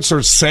Hornets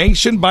are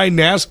sanctioned by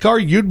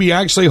NASCAR, you'd be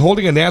actually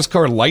holding a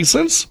NASCAR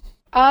license?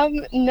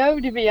 No,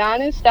 to be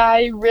honest,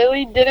 I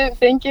really didn't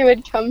think it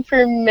would come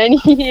for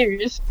many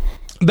years.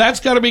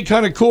 That's got to be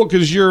kind of cool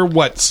because you're,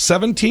 what,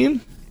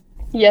 17?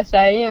 Yes,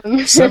 I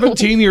am.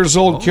 17 years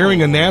old,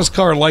 carrying a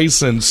NASCAR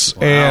license.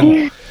 Wow.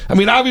 And I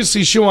mean,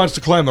 obviously she wants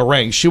to climb the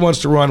ranks. She wants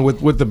to run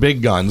with the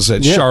big guns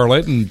at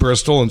Charlotte and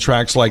Bristol and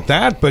tracks like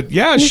that. But,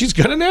 yeah, she's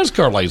got a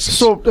NASCAR license.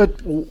 So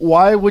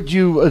why would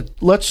you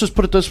let's just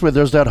put it this way.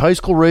 There's that high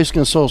school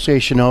racing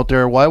association out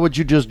there. Why would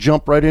you just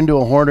jump right into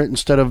a Hornet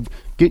instead of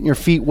getting your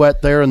feet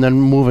wet there and then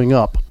moving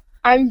up?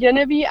 I'm going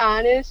to be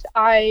honest.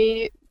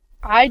 I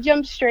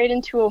jumped straight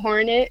into a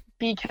Hornet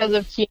because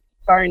of Kiana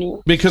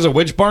Barney. Because of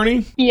which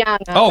Barney? Kiana.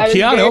 Oh,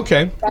 Kiana,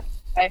 okay.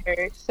 By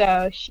her.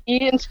 So she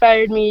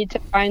inspired me to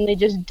finally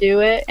just do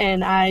it,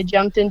 and I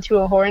jumped into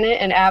a Hornet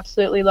and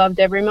absolutely loved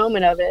every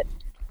moment of it.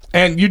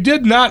 And you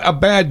did not a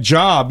bad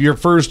job your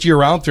first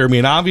year out there. I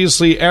mean,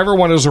 obviously,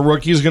 everyone as a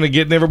rookie is going to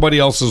get in everybody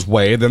else's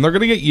way. Then they're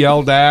going to get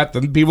yelled at.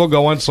 Then people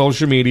go on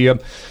social media.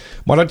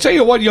 But I'll tell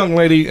you what, young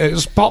lady,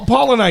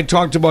 Paul and I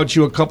talked about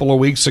you a couple of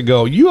weeks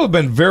ago. You have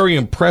been very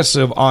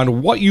impressive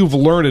on what you've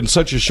learned in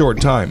such a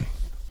short time.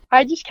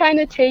 I just kind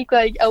of take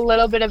like a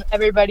little bit of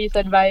everybody's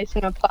advice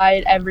and apply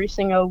it every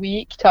single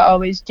week to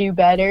always do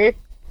better.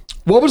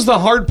 What was the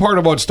hard part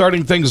about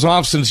starting things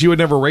off since you had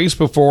never raced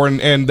before?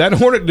 And that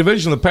Hornet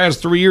division the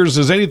past 3 years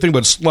is anything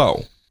but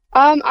slow.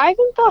 I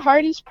think the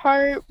hardest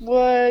part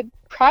would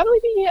probably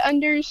be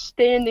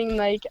understanding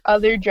like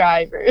other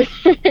drivers.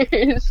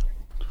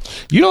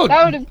 You know,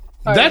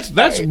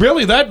 that's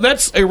really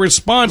that's a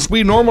response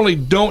we normally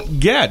don't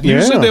get.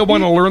 Usually they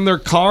want to learn their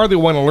car, they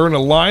want to learn a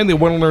line, they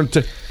want to learn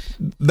to.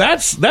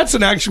 That's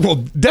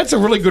a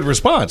really good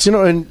response. You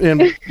know,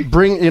 and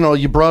bring, you know,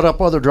 you brought up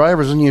other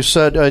drivers and you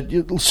said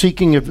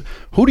seeking if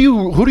who do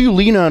you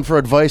lean on for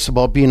advice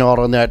about being out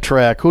on that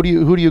track? Who do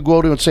you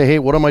go to and say, hey,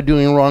 what am I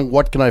doing wrong?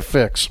 What can I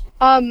fix?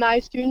 My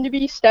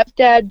soon-to-be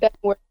stepdad, Ben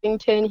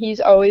Worthington, he's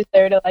always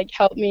there to like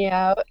help me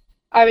out.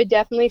 I would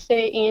definitely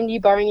say Andy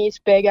Barney's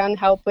big on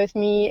help with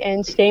me,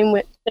 and same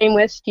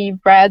with Steve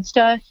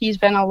Bradsta. He's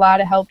been a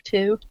lot of help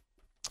too.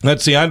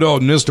 Let's see, I know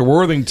Mr.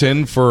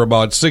 Worthington for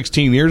about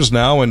 16 years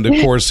now, and of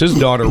course his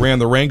daughter ran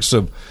the ranks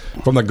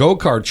from the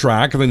go-kart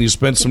track, and then he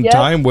spent some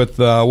time with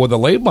the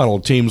late model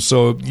team.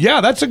 So,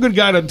 yeah, that's a good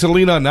guy to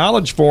lean on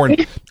knowledge for.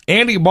 And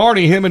Andy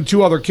Barney, him and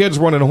two other kids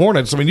running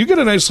Hornets. I mean, you get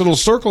a nice little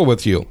circle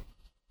with you.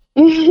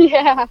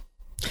 Yeah.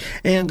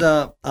 And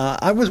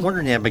I was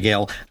wondering,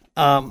 Abigail,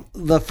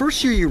 the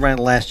first year you ran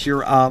last year,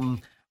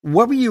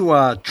 what were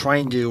you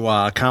trying to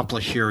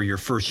accomplish here your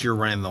first year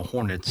running the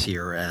Hornets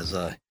here as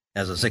a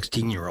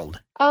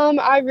 16-year-old?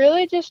 I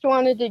really just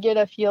wanted to get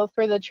a feel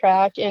for the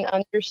track and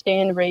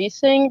understand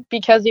racing,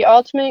 because the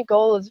ultimate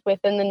goal is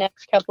within the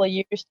next couple of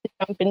years to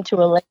jump into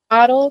a late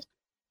model.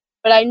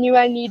 But I knew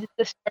I needed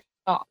to start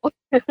small.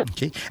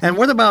 Okay. And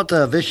what about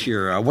this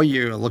year? What are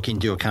you looking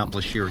to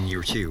accomplish here in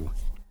year two?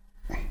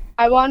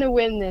 I want to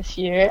win this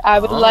year. I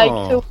would like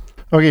to.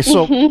 Okay,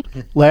 so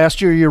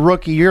last year, your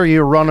rookie year, you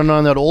were running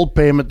on that old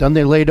pavement. Then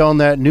they laid on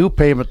that new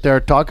pavement there.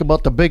 Talk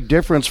about the big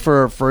difference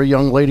for a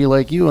young lady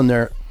like you in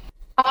there.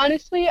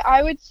 Honestly,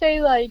 I would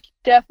say, like,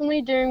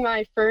 definitely during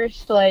my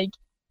first, like,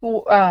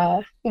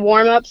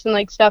 warm-ups and,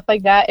 like, stuff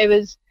like that, it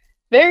was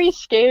very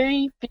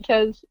scary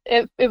because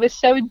it was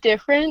so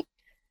different.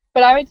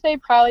 But I would say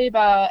probably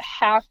about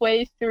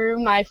halfway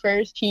through my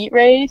first heat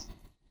race,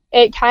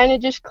 it kind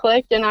of just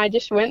clicked and I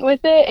just went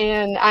with it,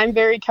 and I'm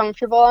very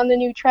comfortable on the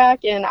new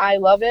track and I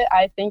love it.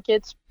 I think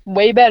it's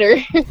way better.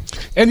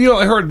 And, you know,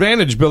 her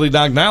advantage, Billy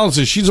Doc Niles,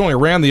 is she's only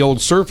ran the old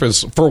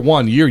surface for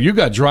 1 year. You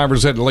got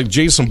drivers that, like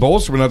Jason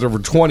Bolster, been out there for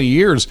 20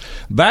 years.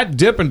 That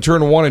dip in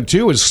turn 1 and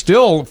 2 is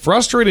still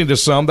frustrating to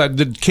some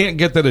that can't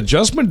get that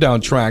adjustment down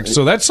track.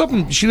 So that's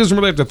something she doesn't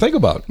really have to think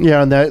about.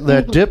 Yeah, and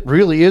that dip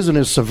really isn't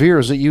as severe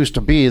as it used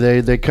to be.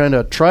 They kind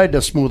of tried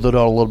to smooth it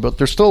out a little bit.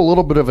 There's still a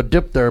little bit of a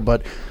dip there,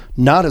 but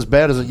not as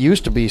bad as it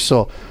used to be.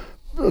 So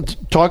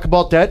talk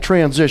about that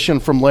transition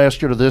from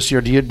last year to this year.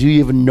 Do you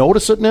even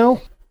notice it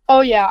now? Oh,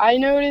 yeah. I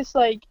noticed,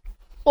 like,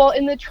 well,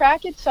 in the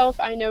track itself,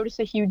 I noticed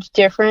a huge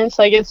difference.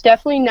 Like, it's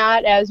definitely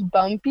not as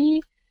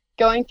bumpy.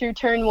 Going through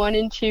turn 1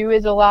 and 2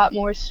 is a lot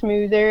more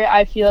smoother.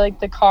 I feel like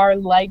the car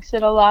likes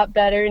it a lot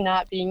better,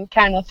 not being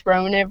kind of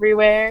thrown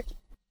everywhere.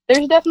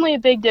 There's definitely a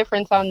big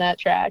difference on that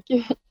track.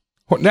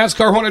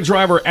 NASCAR Hornet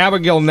driver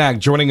Abigail Knaack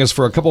joining us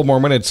for a couple more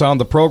minutes on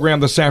the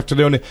program this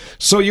afternoon.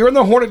 So you're in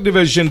the Hornet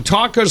division.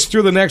 Talk us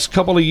through the next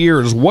couple of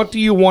years. What do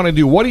you want to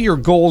do? What are your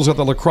goals at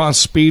the Crosse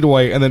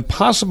Speedway, and then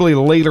possibly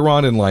later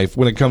on in life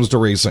when it comes to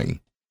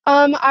racing?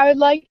 I would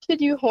like to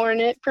do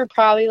Hornet for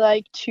probably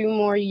like 2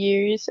 more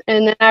years,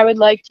 and then I would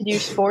like to do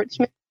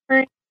Sportsman for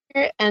a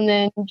year and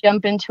then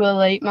jump into a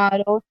late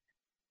model.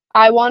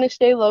 I want to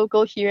stay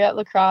local here at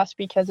La Crosse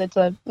because it's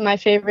my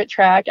favorite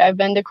track. I've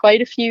been to quite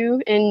a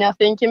few, and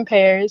nothing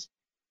compares.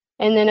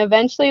 And then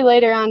eventually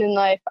later on in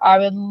life, I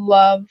would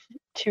love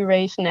to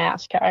race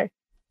NASCAR.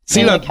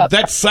 See,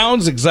 that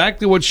sounds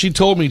exactly what she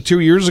told me 2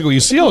 years ago.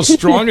 You see how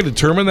strong and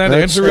determined that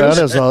answer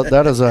is?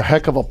 That is a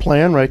heck of a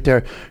plan right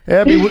there.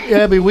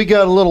 Abby, we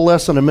got a little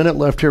less than a minute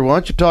left here. Why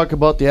don't you talk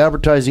about the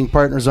advertising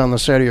partners on the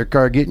side of your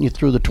car getting you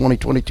through the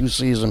 2022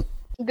 season?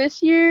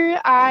 This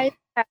year, I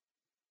have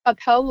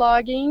Uphell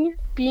Logging,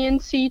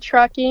 BNC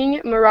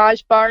Trucking,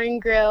 Mirage Bar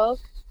and Grill,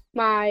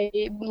 my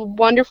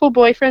wonderful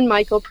boyfriend,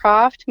 Michael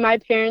Proft, my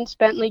parents,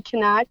 Bentley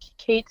Knaack,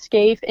 Kate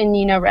Scaife, and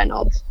Nina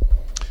Reynolds.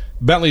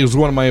 Bentley is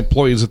one of my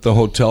employees at the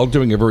hotel,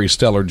 doing a very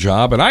stellar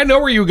job. And I know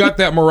where you got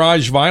that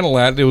Mirage vinyl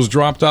at. It was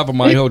dropped off at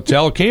my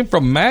hotel. It came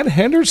from Matt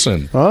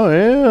Henderson.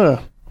 Oh,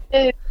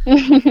 yeah.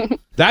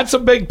 That's a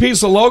big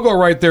piece of logo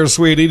right there,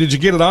 sweetie. Did you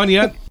get it on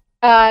yet?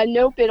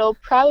 Nope, it'll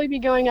probably be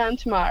going on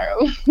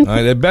tomorrow. All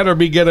right, it better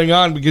be getting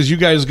on because you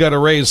guys got a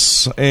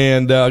race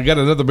and got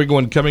another big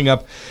one coming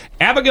up.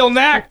 Abigail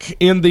Knaack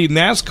in the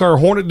NASCAR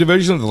Hornet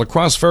division of the La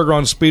Crosse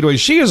Fairgrounds Speedway.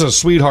 She is a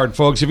sweetheart,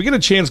 folks. If you get a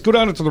chance, go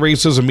down to the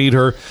races and meet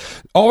her.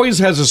 Always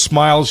has a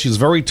smile. She's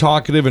very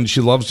talkative, and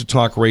she loves to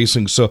talk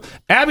racing. So,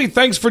 Abby,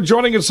 thanks for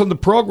joining us on the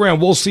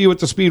program. We'll see you at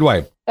the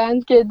Speedway.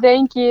 Sounds good.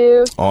 Thank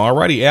you. All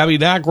righty, Abby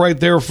Knaack right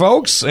there,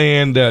 folks.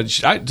 And I'll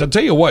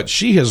tell you what,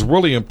 she has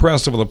really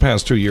impressed over the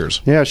past 2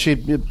 years. Yeah,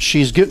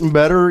 she's getting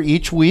better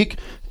each week.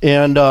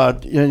 And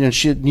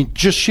she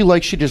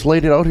just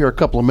laid it out here a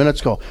couple of minutes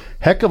ago.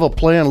 Heck of a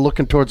plan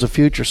looking towards the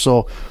future.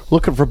 So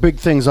looking for big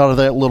things out of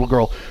that little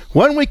girl.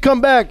 When we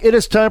come back, it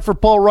is time for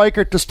Paul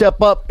Reichert to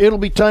step up. It'll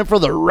be time for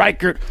the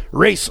Reichert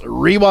Race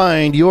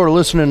Rewind. You're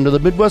listening to the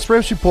Midwest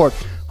Race Report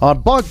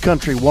on Bog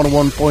Country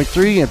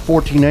 101.3 and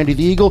 1490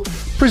 The Eagle,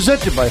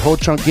 presented by Ho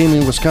Chunk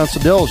Gaming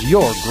Wisconsin Dells,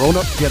 your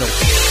grown-up getaway.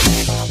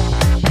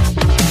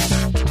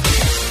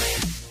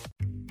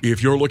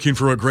 If you're looking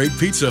for a great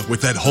pizza with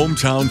that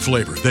hometown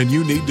flavor, then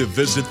you need to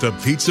visit the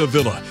Pizza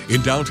Villa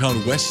in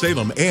downtown West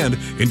Salem and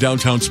in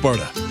downtown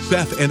Sparta.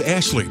 Seth and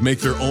Ashley make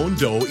their own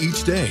dough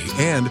each day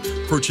and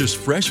purchase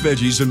fresh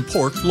veggies and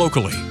pork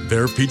locally.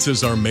 Their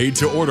pizzas are made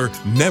to order,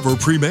 never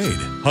pre-made.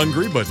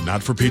 Hungry but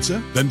not for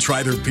pizza? Then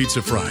try their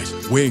pizza fries,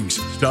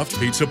 wings, stuffed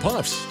pizza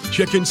puffs,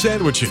 chicken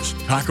sandwiches,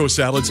 taco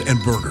salads,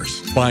 and burgers.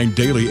 Find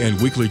daily and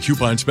weekly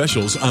coupon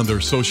specials on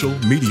their social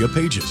media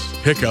pages.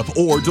 Pickup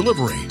or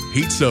delivery.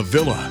 Pizza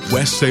Villa,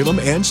 West Salem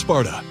and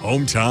Sparta.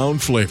 Hometown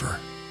flavor.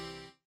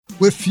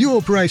 With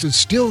fuel prices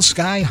still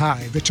sky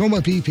high, the Toma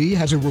BP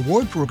has a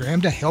reward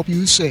program to help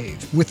you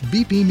save. With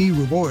BP Me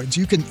Rewards,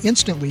 you can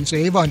instantly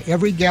save on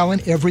every gallon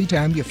every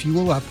time you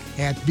fuel up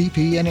at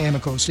BP and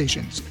Amoco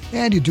stations.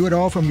 And you do it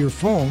all from your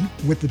phone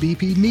with the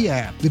BP Me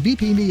app. The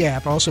BP Me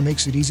app also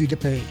makes it easy to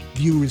pay,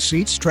 view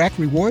receipts, track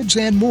rewards,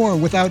 and more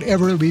without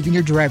ever leaving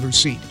your driver's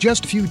seat.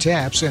 Just a few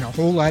taps and a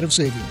whole lot of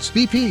savings.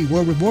 BP,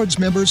 where rewards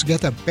members get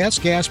the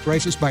best gas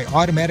prices by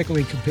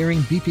automatically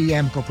comparing BP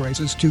Amoco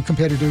prices to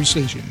competitor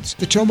stations.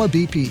 The Toma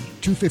BP,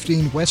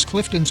 215 West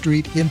Clifton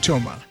Street in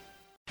Toma.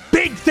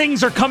 Big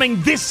things are coming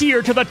this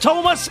year to the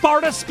Toma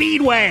Sparta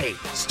Speedway.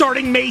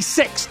 Starting May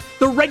 6th,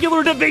 the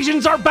regular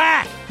divisions are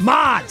back.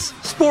 Mods,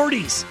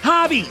 Sporties,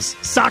 Hobbies,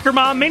 Soccer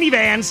Mom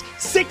minivans,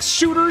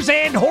 6-shooters,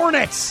 and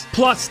Hornets.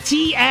 Plus,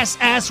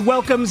 TSS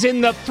welcomes in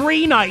the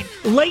 3-night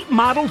Late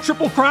Model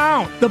Triple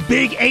Crown, the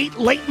Big 8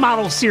 Late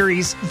Model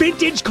Series,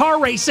 Vintage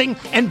Car Racing,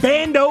 and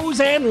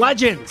Bandos and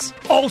Legends.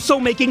 Also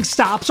making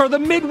stops are the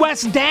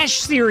Midwest Dash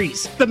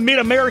Series, the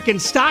Mid-American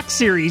Stock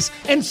Series,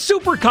 and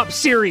Super Cup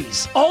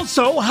Series.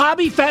 Also,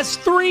 Hobby Fest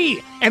 3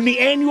 and the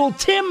annual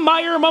Tim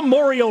Meyer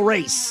Memorial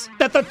Race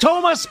at the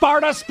Toma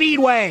Sparta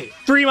Speedway,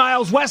 3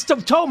 miles west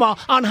of Toma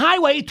on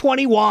Highway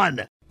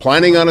 21.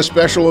 Planning on a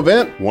special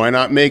event? Why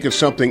not make it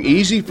something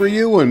easy for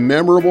you and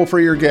memorable for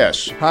your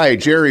guests? Hi,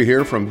 Jerry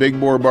here from Big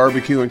Boar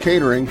Barbecue and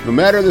Catering. No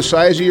matter the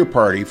size of your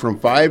party, from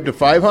 5 to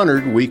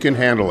 500, we can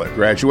handle it.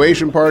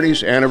 Graduation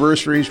parties,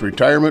 anniversaries,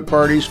 retirement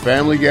parties,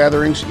 family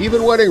gatherings,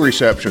 even wedding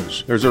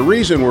receptions. There's a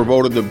reason we're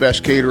voted the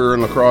best caterer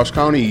in La Crosse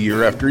County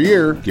year after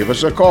year. Give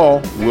us a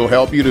call. We'll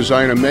help you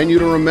design a menu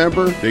to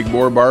remember. Big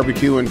Boar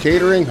Barbecue and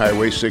Catering,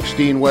 Highway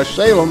 16 West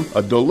Salem,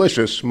 a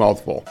delicious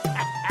mouthful.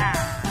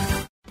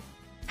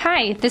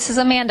 Hi, this is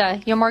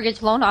Amanda, your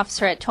mortgage loan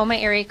officer at Toma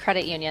Area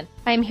Credit Union.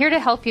 I am here to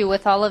help you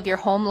with all of your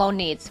home loan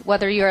needs,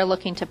 whether you are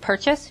looking to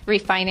purchase,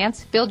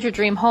 refinance, build your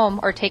dream home,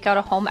 or take out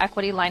a home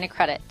equity line of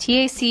credit.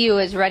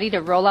 TACU is ready to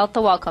roll out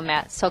the welcome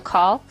mat, so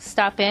call,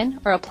 stop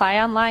in, or apply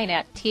online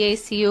at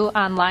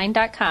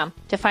tacuonline.com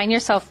to find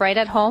yourself right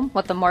at home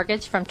with a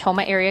mortgage from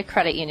Toma Area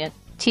Credit Union.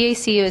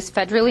 TACU is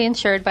federally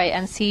insured by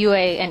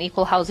NCUA and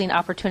Equal Housing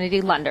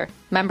Opportunity Lender.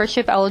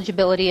 Membership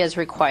eligibility is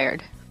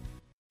required.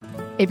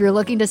 If you're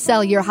looking to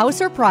sell your house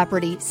or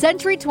property,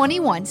 Century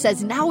 21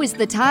 says now is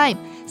the time.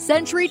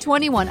 Century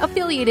 21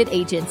 affiliated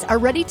agents are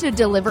ready to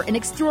deliver an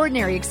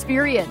extraordinary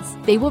experience.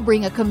 They will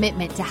bring a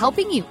commitment to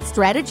helping you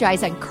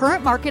strategize on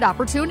current market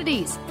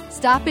opportunities.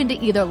 Stop into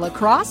either La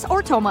Crosse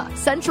or Toma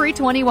Century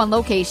 21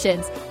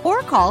 locations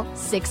or call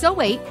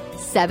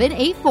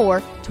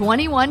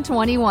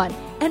 608-784-2121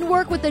 and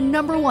work with the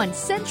 #1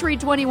 Century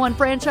 21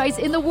 franchise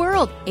in the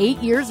world, 8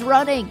 years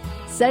running.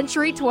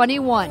 Century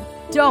 21.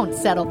 Don't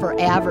settle for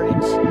average.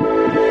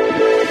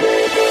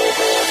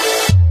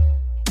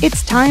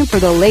 It's time for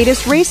the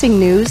latest racing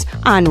news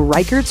on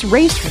Reichert's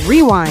Race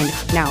Rewind.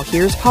 Now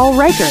here's Paul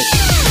Reichert.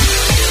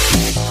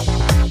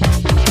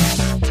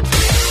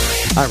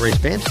 All right, race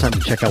fans, time to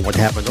check out what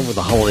happened over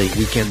the holiday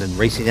weekend in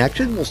racing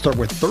action. We'll start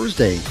with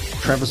Thursday.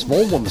 Travis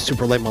Moll won the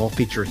Super Late Model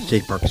feature at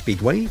State Park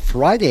Speedway.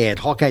 Friday at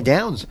Hawkeye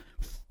Downs,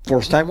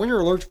 First-time winner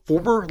alert,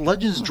 former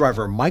Legends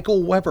driver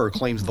Michael Weber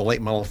claims the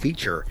late model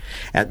feature.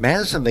 At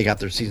Madison, they got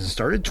their season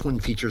started. Twin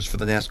features for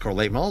the NASCAR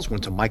late models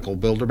went to Michael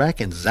Bilderbeck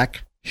and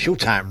Zach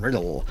Showtime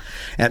Riddle.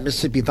 At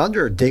Mississippi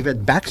Thunder,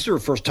 David Baxter,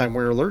 first-time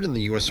winner alert in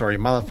the USRA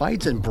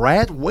Modifieds, and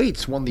Brad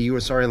Waits won the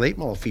USRA late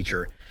model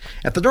feature.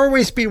 At the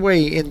Norway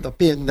Speedway in UP,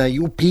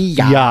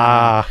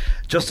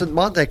 Justin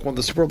Montek won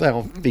the Super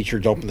Late feature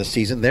to open the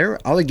season there.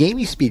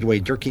 Allegheny Speedway,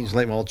 Dirt King's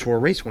Late Model Tour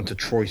race went to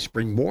Troy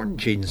Springborn.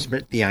 Jaden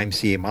Smith, the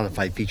IMCA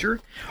Modified feature.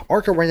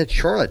 ARCA ran at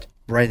Charlotte.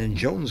 Brandon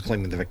Jones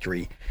claiming the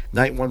victory.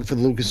 Night one for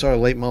the Lucas Oil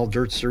Late Model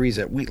Dirt Series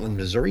at Wheatland,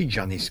 Missouri.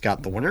 Johnny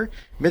Scott the winner.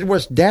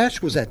 Midwest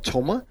Dash was at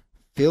Toma.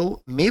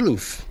 Phil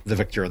Maloof, the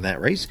victor in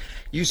that race.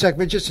 USAC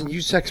Midgets and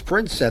USAC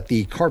Sprints at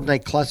the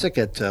Carbonite Classic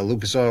at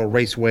Lucas Oil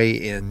Raceway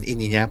in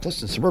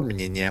Indianapolis, in suburban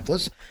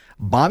Indianapolis.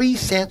 Bobby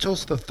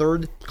Santos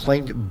III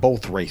claimed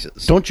both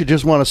races. Don't you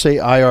just want to say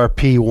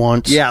IRP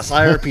once? Yes,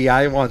 IRP,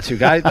 I want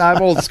to.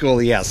 I'm old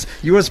school, yes.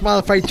 U.S.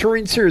 Modified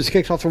Touring Series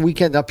kicks off the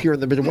weekend up here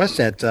in the Midwest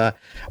at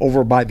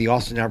over by the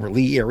Austin Albert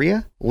Lee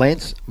area.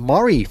 Lance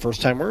Murray,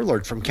 first-time winner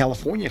alert from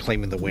California,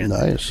 claiming the win.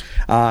 Nice.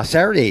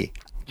 Saturday,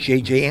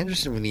 J.J.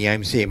 Anderson with the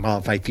IMCA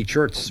Modified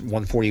feature. It's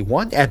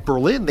 141. At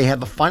Berlin, they had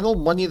the final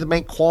Money in the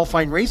Bank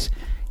qualifying race.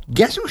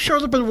 Guess who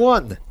showed up and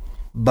won?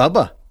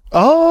 Bubba.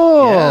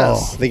 Oh!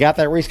 Yes, they got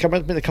that race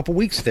coming up in a couple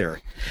weeks there.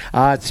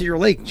 At Cedar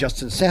Lake,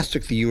 Justin Sass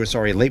took the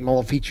USRA late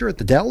model feature. At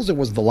the Dells, it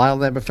was the Lyle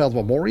Aberfeld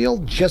Memorial.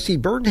 Jesse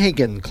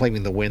Bernhagen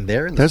claiming the win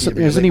there.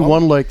 Isn't he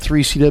won like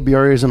 3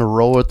 CWRAs in a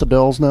row at the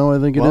Dells now, I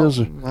think it is?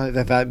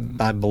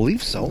 I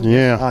believe so.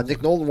 Yeah.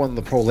 Nick Nolan won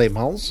the Pro Late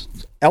Models.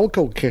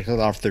 Elko kicked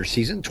off their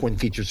season. Twin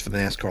features for the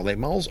NASCAR late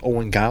models.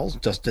 Owen Giles,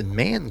 Dustin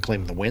Mann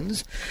claimed the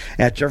wins.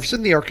 At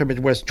Jefferson, the ARCA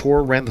Midwest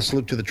Tour ran the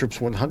salute to the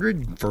Trips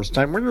 100.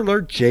 First-time winner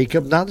alert,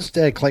 Jacob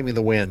Nottestad claiming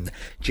the win.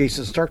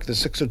 Jason Stark, the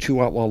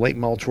 602 Outlaw Late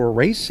Model Tour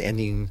race,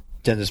 ending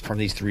Dennis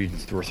Prunty's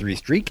 3-3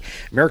 streak.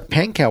 Merrick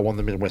Pankow won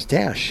the Midwest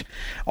Dash.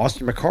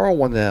 Austin McCarroll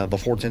won the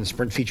 410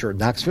 Sprint feature at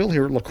Knoxville.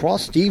 Here at La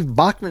Crosse, Steve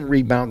Bachman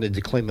rebounded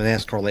to claim the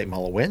NASCAR late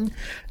model win.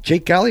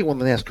 Jake Galley won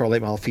the NASCAR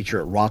late model feature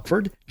at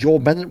Rockford. Joel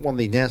Bennett won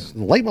the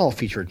late model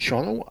feature at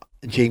Shawano.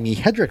 Jamie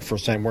Hedrick,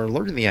 first-time winner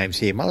alert in the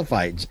IMCA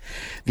Modifieds.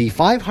 The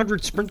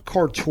 500 Sprint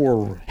Car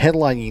Tour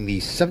headlining the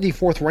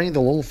 74th running of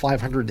the Little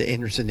 500 to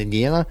Anderson,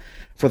 Indiana.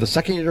 For the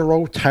second year in a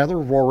row, Tyler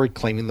Rohrig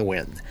claiming the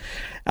win.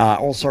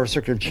 All-Star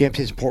Circuit of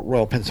Champions, Port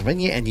Royal,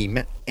 Pennsylvania,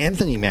 and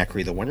Anthony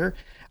Macri, the winner.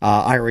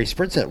 IRA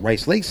Sprints at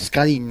Rice Lake,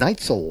 Scotty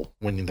Neitzel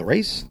winning the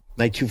race.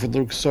 Night 2 for the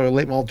Lucas Oil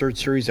Late Model Dirt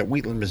Series at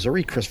Wheatland,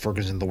 Missouri. Chris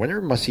Ferguson, the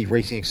winner. Must-See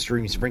Racing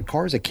Extreme Sprint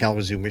Cars at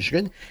Kalamazoo,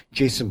 Michigan.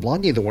 Jason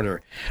Blondie, the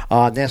winner.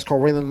 NASCAR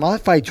Wayland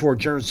Modified Tour,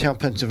 Journstown,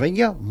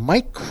 Pennsylvania.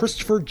 Mike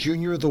Christopher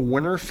Jr., the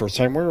winner.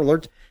 First-time winner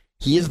alert.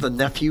 He is the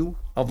nephew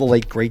of the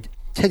late, great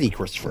Teddy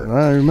Christopher.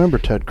 I remember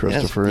Ted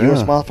Christopher. Yes,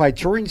 U.S. Modified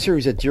Touring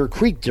Series at Deer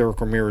Creek.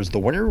 Derek Ramirez, the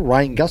winner.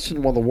 Ryan Gustin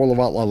won the World of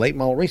Outlaw late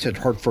model race at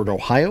Hartford,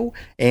 Ohio.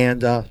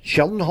 And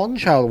Sheldon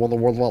Honchild won the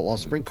World of Outlaw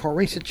sprint car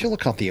race at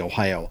Chillicothe,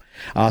 Ohio.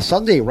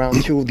 Sunday,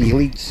 round 2 of the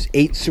Elite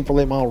 8 Super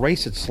Late Model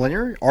race at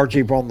Slinger.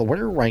 R.J. Braun, the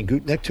winner. Ryan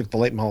Gutnick took the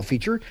late model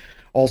feature.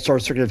 All-Star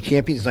Circuit of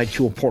Champions, Night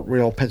 2 of Port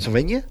Royal,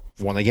 Pennsylvania.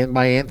 Won again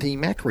by Anthony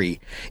Macri.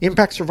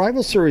 Impact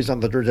Survival Series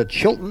on the dirt at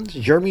Chilton.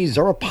 Jeremy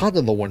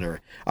Zarapata, the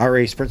winner.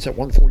 RA Sprints at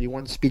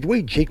 141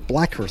 Speedway. Jake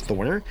Blackhurst, the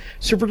winner.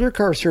 Super Dirt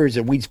Car Series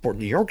at Weedsport,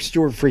 New York.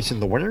 Stuart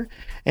Friesen, the winner.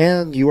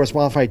 And U.S.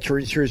 Modified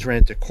Touring Series ran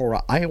at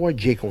Decorah, Iowa.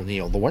 Jake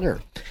O'Neill, the winner.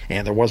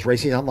 And there was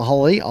racing on the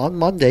holiday on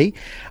Monday.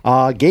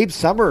 Gabe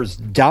Summers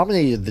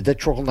dominated the Dick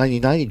Trickle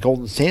 99 at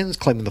Golden Sands,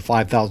 claiming the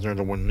 5,000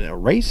 to win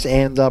race.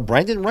 And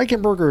Brandon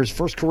Reichenberger's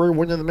first career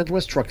win in the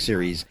Midwest Truck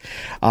Series.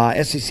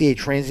 SCCA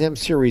Trans Am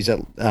Series at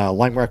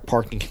Lime Rock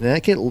Park in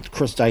Connecticut.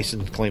 Chris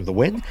Dyson claimed the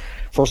win.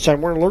 First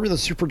time winner alert in the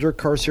Super Dirt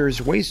Car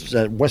Series race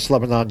at West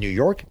Lebanon, New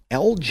York.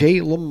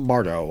 L.J.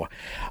 Lombardo.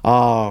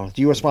 The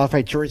U.S.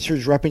 Modified Touring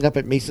Series wrapping up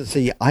at Mason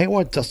City,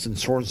 Iowa. Dustin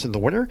Sorensen, the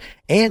winner.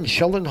 And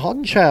Sheldon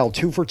Honchild,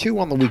 2 for 2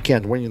 on the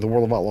weekend, winning the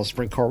World of Outlaw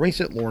Sprint Car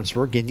race at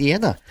Lawrenceburg,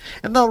 Indiana.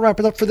 And that'll wrap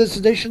it up for this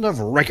edition of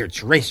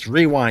Reichert's Race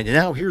Rewind. And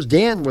now here's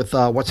Dan with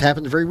what's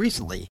happened very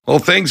recently. Well,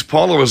 thanks,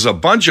 Paul. There was a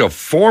bunch of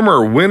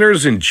former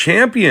winners and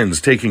champions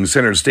taking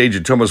center stage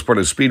at Thomas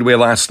Sparta Speedway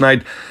last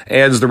night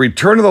as the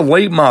return of the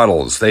late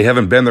models. They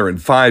haven't been there in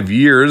 5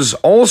 years.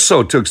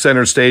 Also took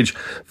center stage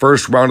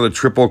first round of the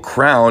Triple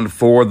Crown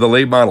for the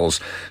late models.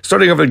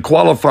 Starting off in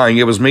qualifying,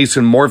 it was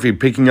Mason Morphy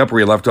picking up where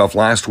he left off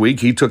last week.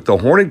 He took the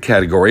Hornet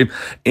category.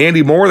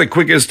 Andy Moore, the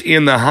quickest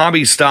in the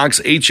hobby stocks.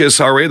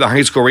 HSRA, the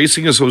High School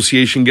Racing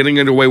Association, getting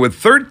underway with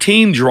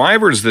 13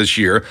 drivers this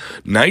year.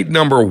 Night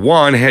number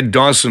 1 had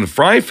Dawson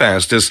Fry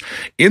fastest.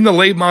 In the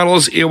late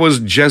models, it was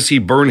Jesse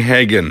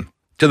Bernhagen.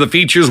 To the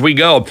features we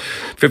go.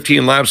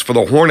 15 laps for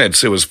the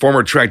Hornets. It was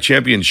former track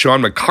champion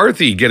Sean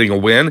McCarthy getting a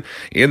win.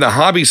 In the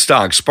hobby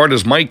stock,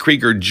 Sparta's Mike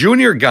Krieger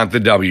Jr. got the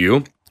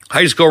W.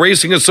 High School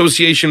Racing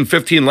Association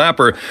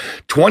 15-lapper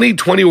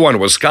 2021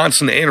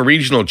 Wisconsin and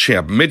regional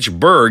champ Mitch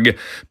Berg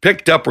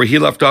picked up where he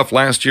left off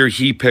last year.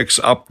 He picks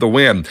up the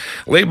win.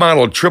 Late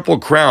model Triple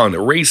Crown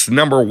race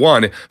number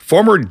 1,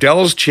 former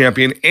Dells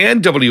champion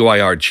and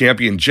WIR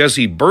champion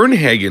Jesse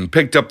Bernhagen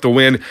picked up the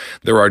win.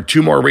 There are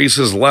 2 more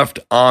races left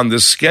on the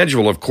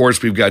schedule. Of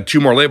course, we've got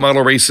 2 more late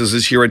model races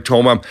this year at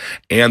Tomah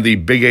and the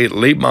Big 8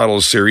 Late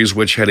Model Series,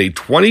 which had a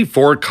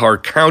 24-car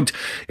count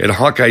at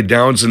Hawkeye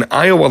Downs in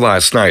Iowa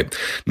last night.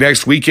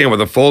 Next weekend,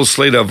 with a full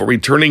slate of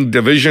returning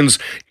divisions,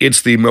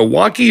 it's the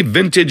Milwaukee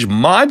Vintage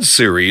Mod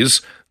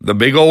Series. The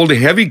big old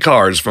heavy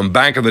cars from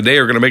back in the day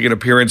are going to make an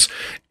appearance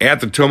at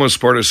the Tomah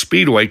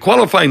Speedway,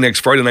 qualifying next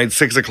Friday night,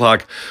 6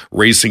 o'clock,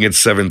 racing at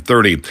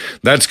 7:30.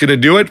 That's going to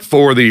do it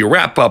for the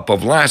wrap-up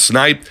of last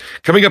night.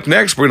 Coming up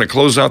next, we're going to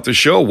close out the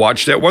show.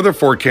 Watch that weather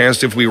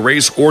forecast if we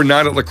race or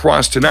not at La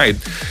Crosse tonight.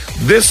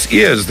 This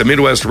is the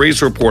Midwest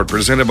Race Report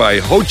presented by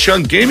Ho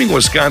Chunk Gaming,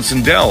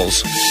 Wisconsin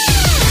Dells.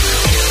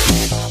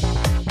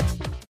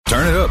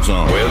 Turn it up,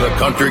 son. With a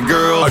country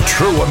girl, a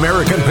true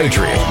American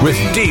patriot with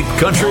deep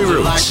country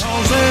roots.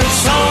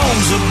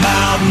 Songs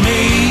about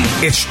me.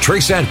 It's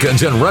Trace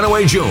Adkins and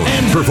Runaway June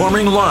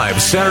performing live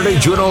Saturday,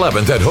 June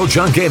 11th at Ho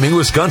Chunk Gaming,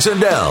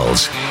 Wisconsin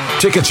Dells.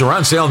 Tickets are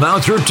on sale now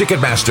through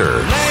Ticketmaster.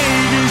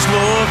 Ladies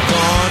love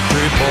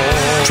country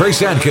boys.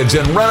 Trace Adkins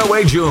and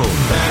Runaway June.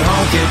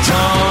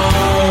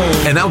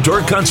 An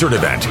outdoor concert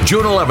event,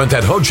 June 11th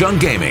at Ho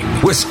Chunk Gaming,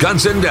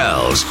 Wisconsin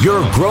Dells.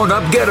 Your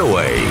grown-up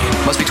getaway.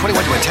 Must be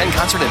 21 to attend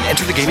concert and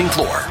enter the gaming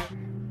floor.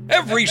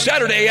 Every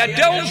Saturday at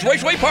Dells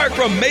Raceway Park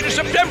from May to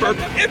September,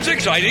 it's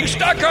exciting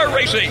stock car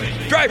racing.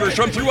 Drivers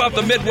from throughout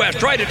the Midwest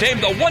try to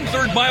tame the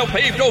 1/3 mile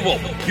paved oval.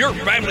 Your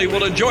family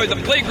will enjoy the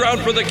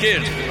playground for the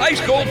kids,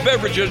 ice-cold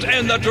beverages,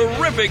 and the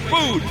terrific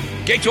food.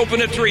 Gates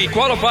open at 3,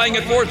 qualifying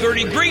at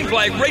 4:30, green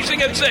flag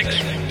racing at 6.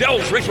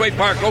 Dells Raceway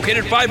Park,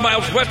 located 5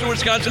 miles west of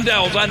Wisconsin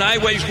Dells on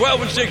highways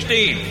 12 and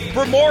 16.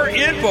 For more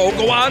info,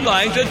 go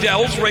online to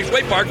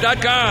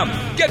DellsRacewayPark.com.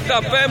 Get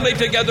the family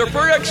together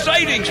for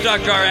exciting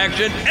stock car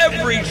action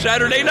every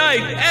Saturday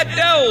night at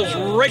Dells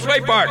Raceway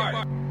Park.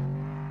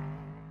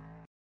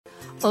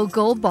 A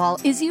gold ball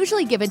is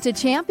usually given to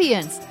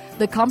champions.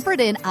 The Comfort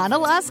Inn on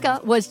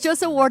Alaska was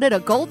just awarded a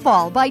gold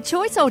ball by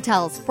Choice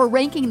Hotels for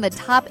ranking the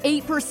top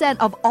 8%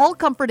 of all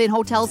Comfort Inn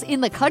hotels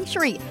in the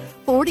country,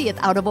 40th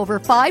out of over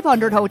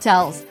 500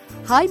 hotels.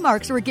 High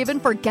marks were given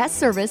for guest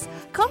service,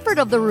 comfort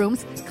of the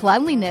rooms,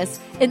 cleanliness,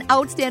 an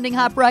outstanding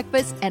hot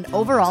breakfast, and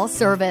overall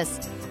service.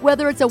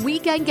 Whether it's a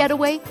weekend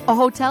getaway, a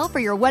hotel for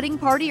your wedding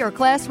party or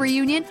class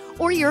reunion,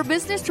 or you're a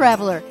business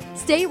traveler,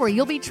 stay where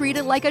you'll be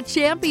treated like a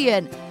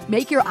champion.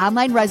 Make your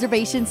online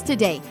reservations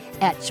today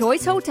at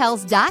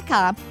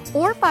choicehotels.com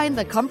or find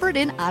the Comfort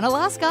Inn on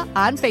Alaska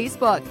on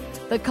Facebook.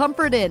 The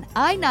Comfort Inn,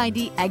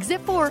 I-90,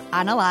 Exit 4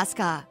 on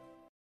Alaska.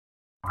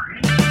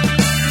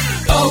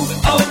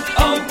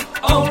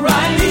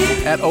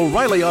 O'Reilly. At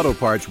O'Reilly Auto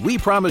Parts, we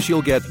promise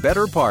you'll get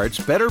better parts,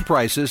 better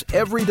prices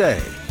every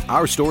day.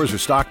 Our stores are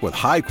stocked with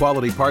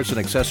high-quality parts and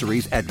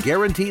accessories at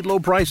guaranteed low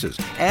prices,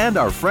 and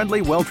our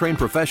friendly, well-trained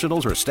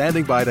professionals are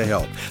standing by to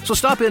help. So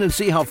stop in and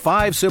see how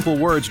 5 simple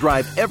words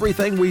drive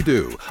everything we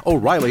do.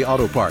 O'Reilly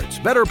Auto Parts.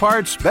 Better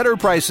parts, better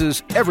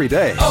prices every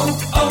day.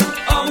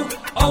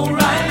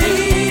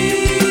 O'Reilly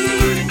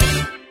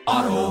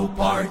Auto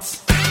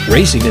Parts.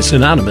 Racing is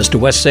synonymous to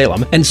West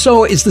Salem, and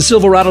so is the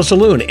Silverado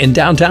Saloon in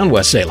downtown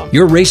West Salem,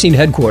 your racing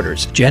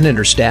headquarters. Jen and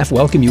her staff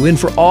welcome you in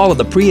for all of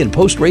the pre- and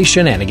post-race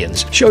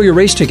shenanigans. Show your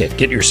race ticket,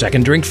 get your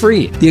second drink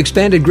free. The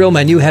expanded grill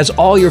menu has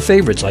all your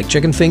favorites like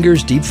chicken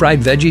fingers,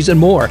 deep-fried veggies, and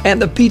more.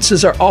 And the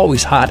pizzas are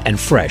always hot and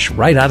fresh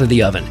right out of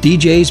the oven.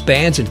 DJs,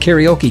 bands, and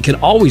karaoke can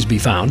always be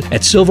found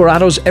at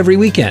Silverado's every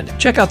weekend.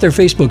 Check out their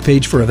Facebook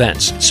page for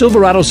events.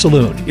 Silverado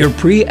Saloon, your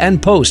pre- and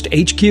post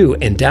HQ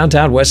in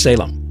downtown West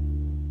Salem.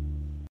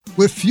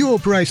 With fuel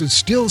prices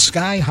still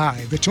sky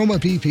high, the Tomah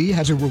BP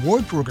has a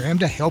reward program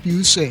to help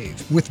you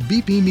save. With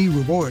BP Me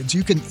Rewards,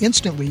 you can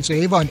instantly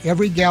save on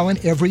every gallon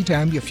every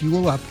time you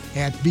fuel up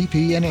at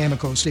BP and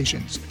Amoco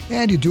stations.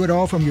 And you do it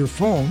all from your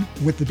phone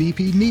with the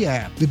BP Me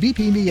app. The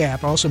BP Me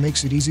app also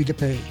makes it easy to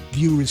pay,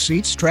 view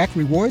receipts, track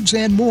rewards,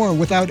 and more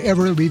without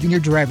ever leaving your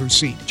driver's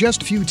seat.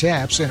 Just a few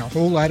taps and a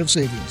whole lot of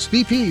savings.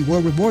 BP,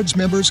 where rewards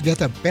members get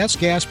the best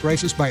gas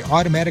prices by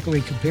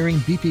automatically comparing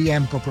BP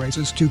Amoco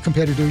prices to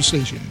competitor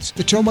stations.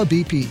 The Tomah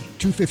BP,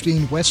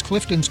 215 West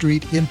Clifton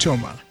Street in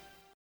Tomah.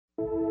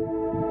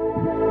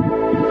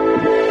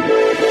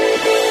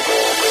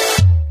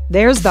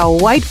 There's the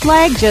white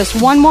flag,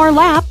 just one more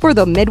lap for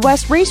the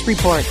Midwest Race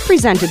Report,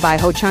 presented by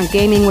Ho Chunk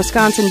Gaming,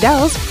 Wisconsin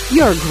Dells,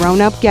 your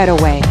grown-up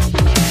getaway.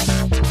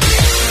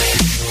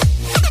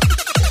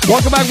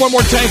 Welcome back one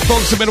more time,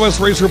 folks. The Midwest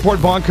Race Report,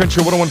 Bond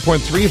Country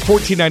 101.3,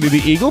 1490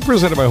 The Eagle,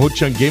 presented by Ho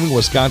Chunk Gaming,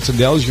 Wisconsin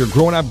Dells, your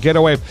grown-up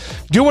getaway.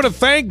 Do want to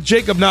thank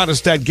Jacob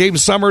Nottestad, Gabe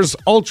Summers,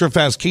 Ultra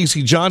Fast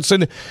Casey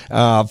Johnson,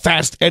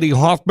 Fast Eddie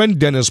Hoffman,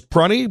 Dennis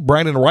Prunny,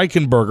 Brandon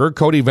Reichenberger,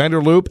 Cody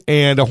Vanderloop,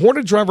 and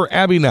Hornet driver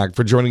Abby Knaack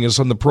for joining us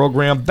on the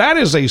program. That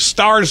is a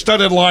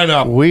star-studded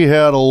lineup. We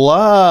had a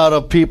lot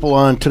of people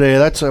on today.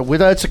 That's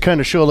the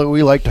kind of show that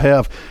we like to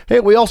have. Hey,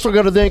 we also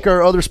got to thank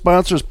our other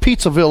sponsors,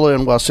 Pizza Villa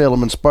in West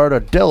Salem and Sparta,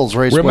 Dells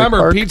Raceway Remember,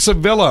 Park. Pizza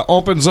Villa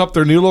opens up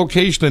their new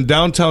location in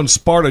downtown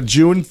Sparta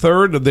June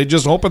 3rd. They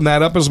just opened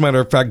that up, as a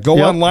matter of fact. Go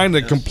online,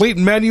 the complete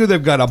menu.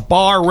 They've got a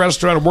bar,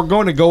 restaurant. We're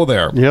going to go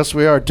there. Yes,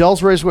 we are.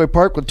 Dells Raceway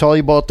Park. We'll tell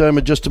you about them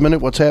in just a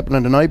minute, what's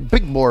happening tonight.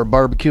 Big Boar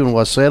Barbecue in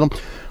West Salem.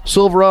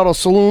 Silverado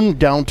Saloon,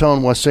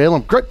 downtown West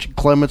Salem. Gretchen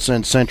Clements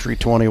and Century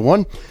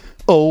 21.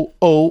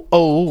 O'Reilly's.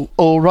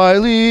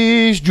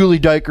 Julie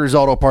Dyker's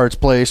Auto Parts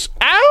Place.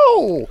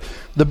 Ow!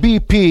 The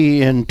BP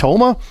in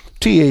Toma.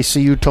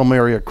 TACU, Toma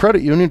Area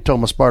Credit Union,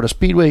 Toma Sparta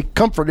Speedway,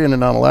 Comfort Inn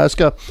in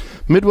Onalaska,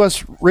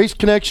 Midwest Race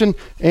Connection,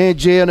 and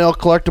JNL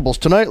Collectibles.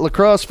 Tonight, La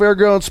Crosse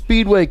Fairgrounds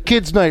Speedway,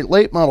 Kids Night,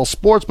 Late Model,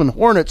 Sportsman,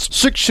 Hornets,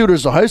 6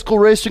 Shooters, the High School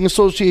Racing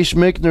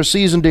Association making their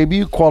season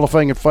debut,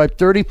 qualifying at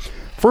 5:30.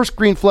 First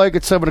green flag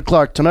at 7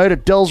 o'clock tonight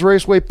at Dells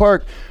Raceway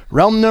Park.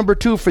 Round number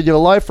 2 for the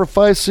Live for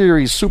 5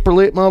 series. Super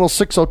Late Models,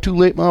 602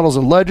 Late Models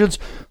and Legends.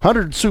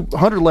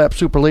 100 lap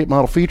Super Late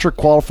Model feature,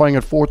 qualifying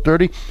at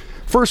 4:30.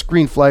 First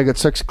green flag at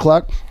 6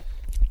 o'clock.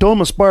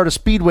 Toma Sparta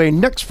Speedway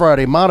next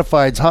Friday.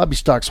 Modifieds, Hobby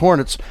Stocks,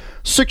 Hornets.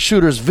 6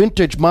 Shooters,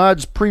 Vintage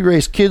Mods,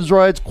 pre-race kids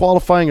rides,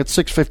 qualifying at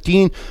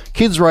 6:15.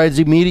 Kids rides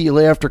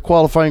immediately after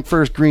qualifying,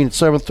 first green at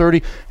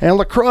 7:30. And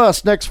La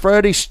Crosse next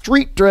Friday.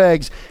 Street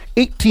Drags,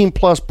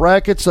 18-plus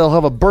brackets. They'll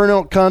have a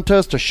burnout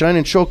contest, a shine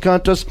and show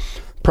contest.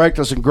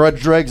 Practice and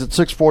grudge drags at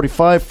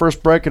 6:45.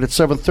 First bracket at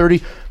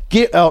 7:30.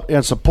 Get out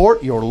and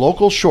support your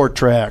local short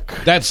track.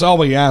 That's all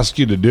we ask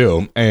you to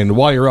do. And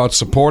while you're out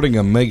supporting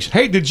them,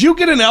 hey, did you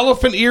get an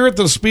elephant ear at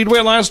the Speedway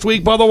last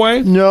week, by the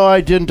way? No,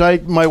 I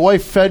didn't. My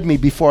wife fed me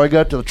before I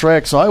got to the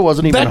track, so I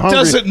wasn't even hungry. That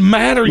doesn't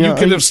matter. You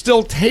could have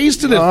still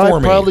tasted it for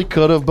me. I probably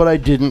could have, but I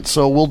didn't,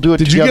 so we'll do it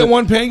together. Did you get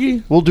one,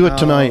 Peggy? We'll do it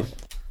tonight.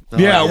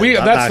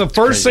 That's the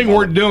first thing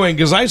we're doing,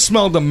 because I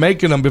smelled them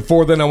making them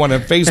before then. I went on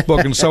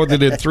Facebook and saw what they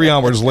did 3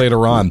 hours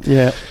later on.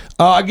 Yeah.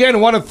 Again, I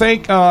want to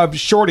thank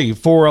Shorty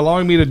for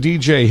allowing me to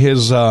DJ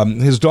his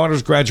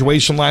daughter's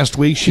graduation last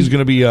week. She's going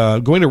to be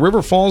going to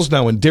River Falls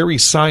now in dairy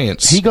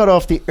science. He got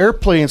off the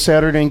airplane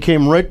Saturday and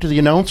came right to the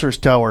announcer's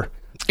tower.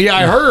 Yeah,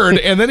 I heard.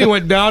 And then he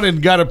went down and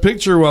got a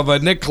picture of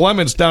Nick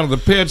Clements down in the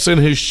pits in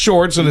his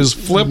shorts and his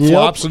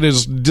flip-flops and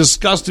his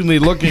disgustingly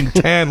looking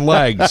tan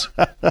legs.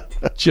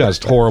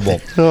 Just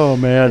horrible. Oh,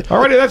 man. All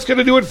righty, that's going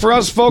to do it for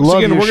us, folks.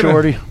 Love Again, you,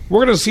 Shorty.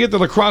 We're going to see you at the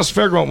La Crosse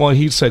Fairground. Well,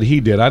 he said he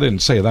did. I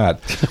didn't say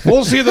that.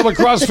 We'll see you at the La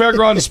Crosse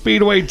Fairground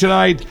Speedway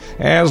tonight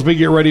as we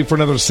get ready for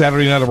another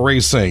Saturday night of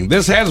racing.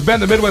 This has been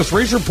the Midwest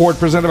Race Report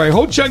presented by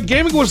Ho Chunk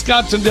Gaming,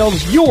 Wisconsin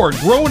Dells, your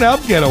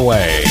grown-up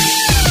getaway.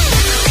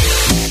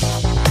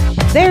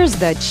 There's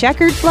the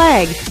checkered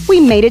flag.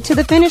 We made it to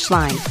the finish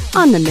line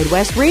on the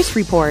Midwest Race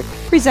Report,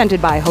 presented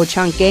by Ho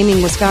Chunk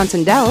Gaming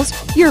Wisconsin Dells,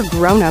 your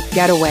grown-up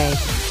getaway.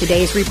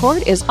 Today's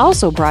report is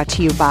also brought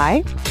to you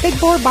by Big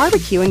Boar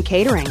Barbecue and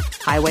Catering,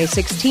 Highway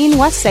 16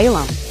 West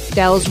Salem,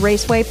 Dells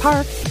Raceway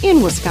Park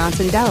in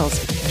Wisconsin Dells,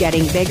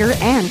 getting bigger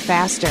and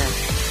faster.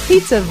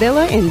 Pizza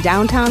Villa in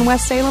downtown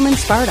West Salem and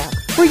Sparta,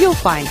 where you'll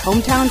find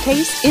hometown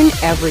taste in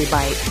every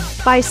bite.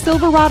 By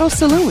Silverado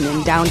Saloon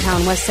in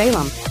downtown West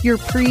Salem, your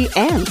pre-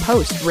 and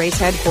post-race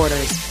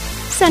headquarters.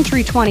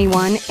 Century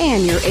 21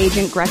 and your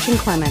agent Gretchen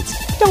Clements.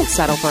 Don't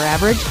settle for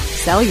average.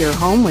 Sell your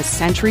home with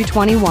Century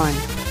 21.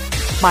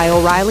 By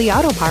O'Reilly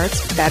Auto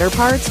Parts, better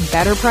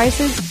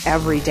prices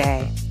every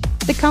day.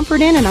 The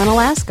Comfort Inn in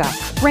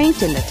Onalaska,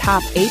 ranked in the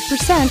top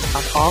 8%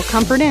 of all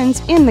Comfort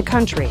Inns in the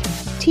country.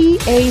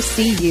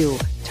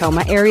 TACU,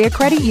 Toma Area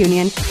Credit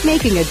Union,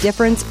 making a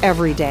difference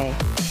every day.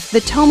 The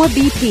Toma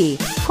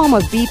BP, home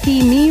of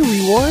BP Me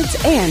Rewards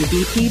and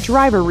BP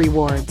Driver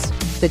Rewards.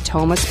 The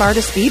Toma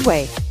Sparta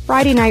Speedway,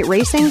 Friday night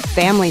racing,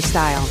 family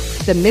style.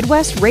 The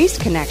Midwest Race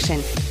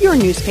Connection, your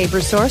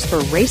newspaper source for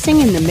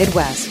racing in the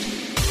Midwest.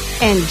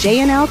 And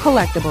J&L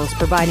Collectibles,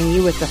 providing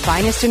you with the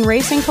finest in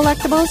racing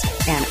collectibles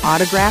and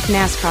autographed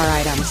NASCAR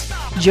items.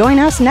 Join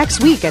us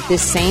next week at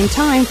this same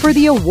time for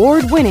the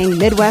award-winning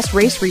Midwest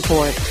Race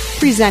Report,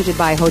 presented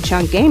by Ho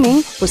Chunk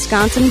Gaming,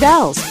 Wisconsin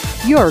Dells,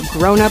 your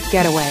grown-up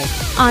getaway,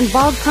 on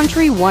Bog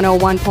Country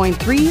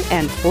 101.3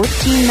 and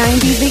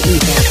 1490 The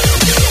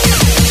Eagle.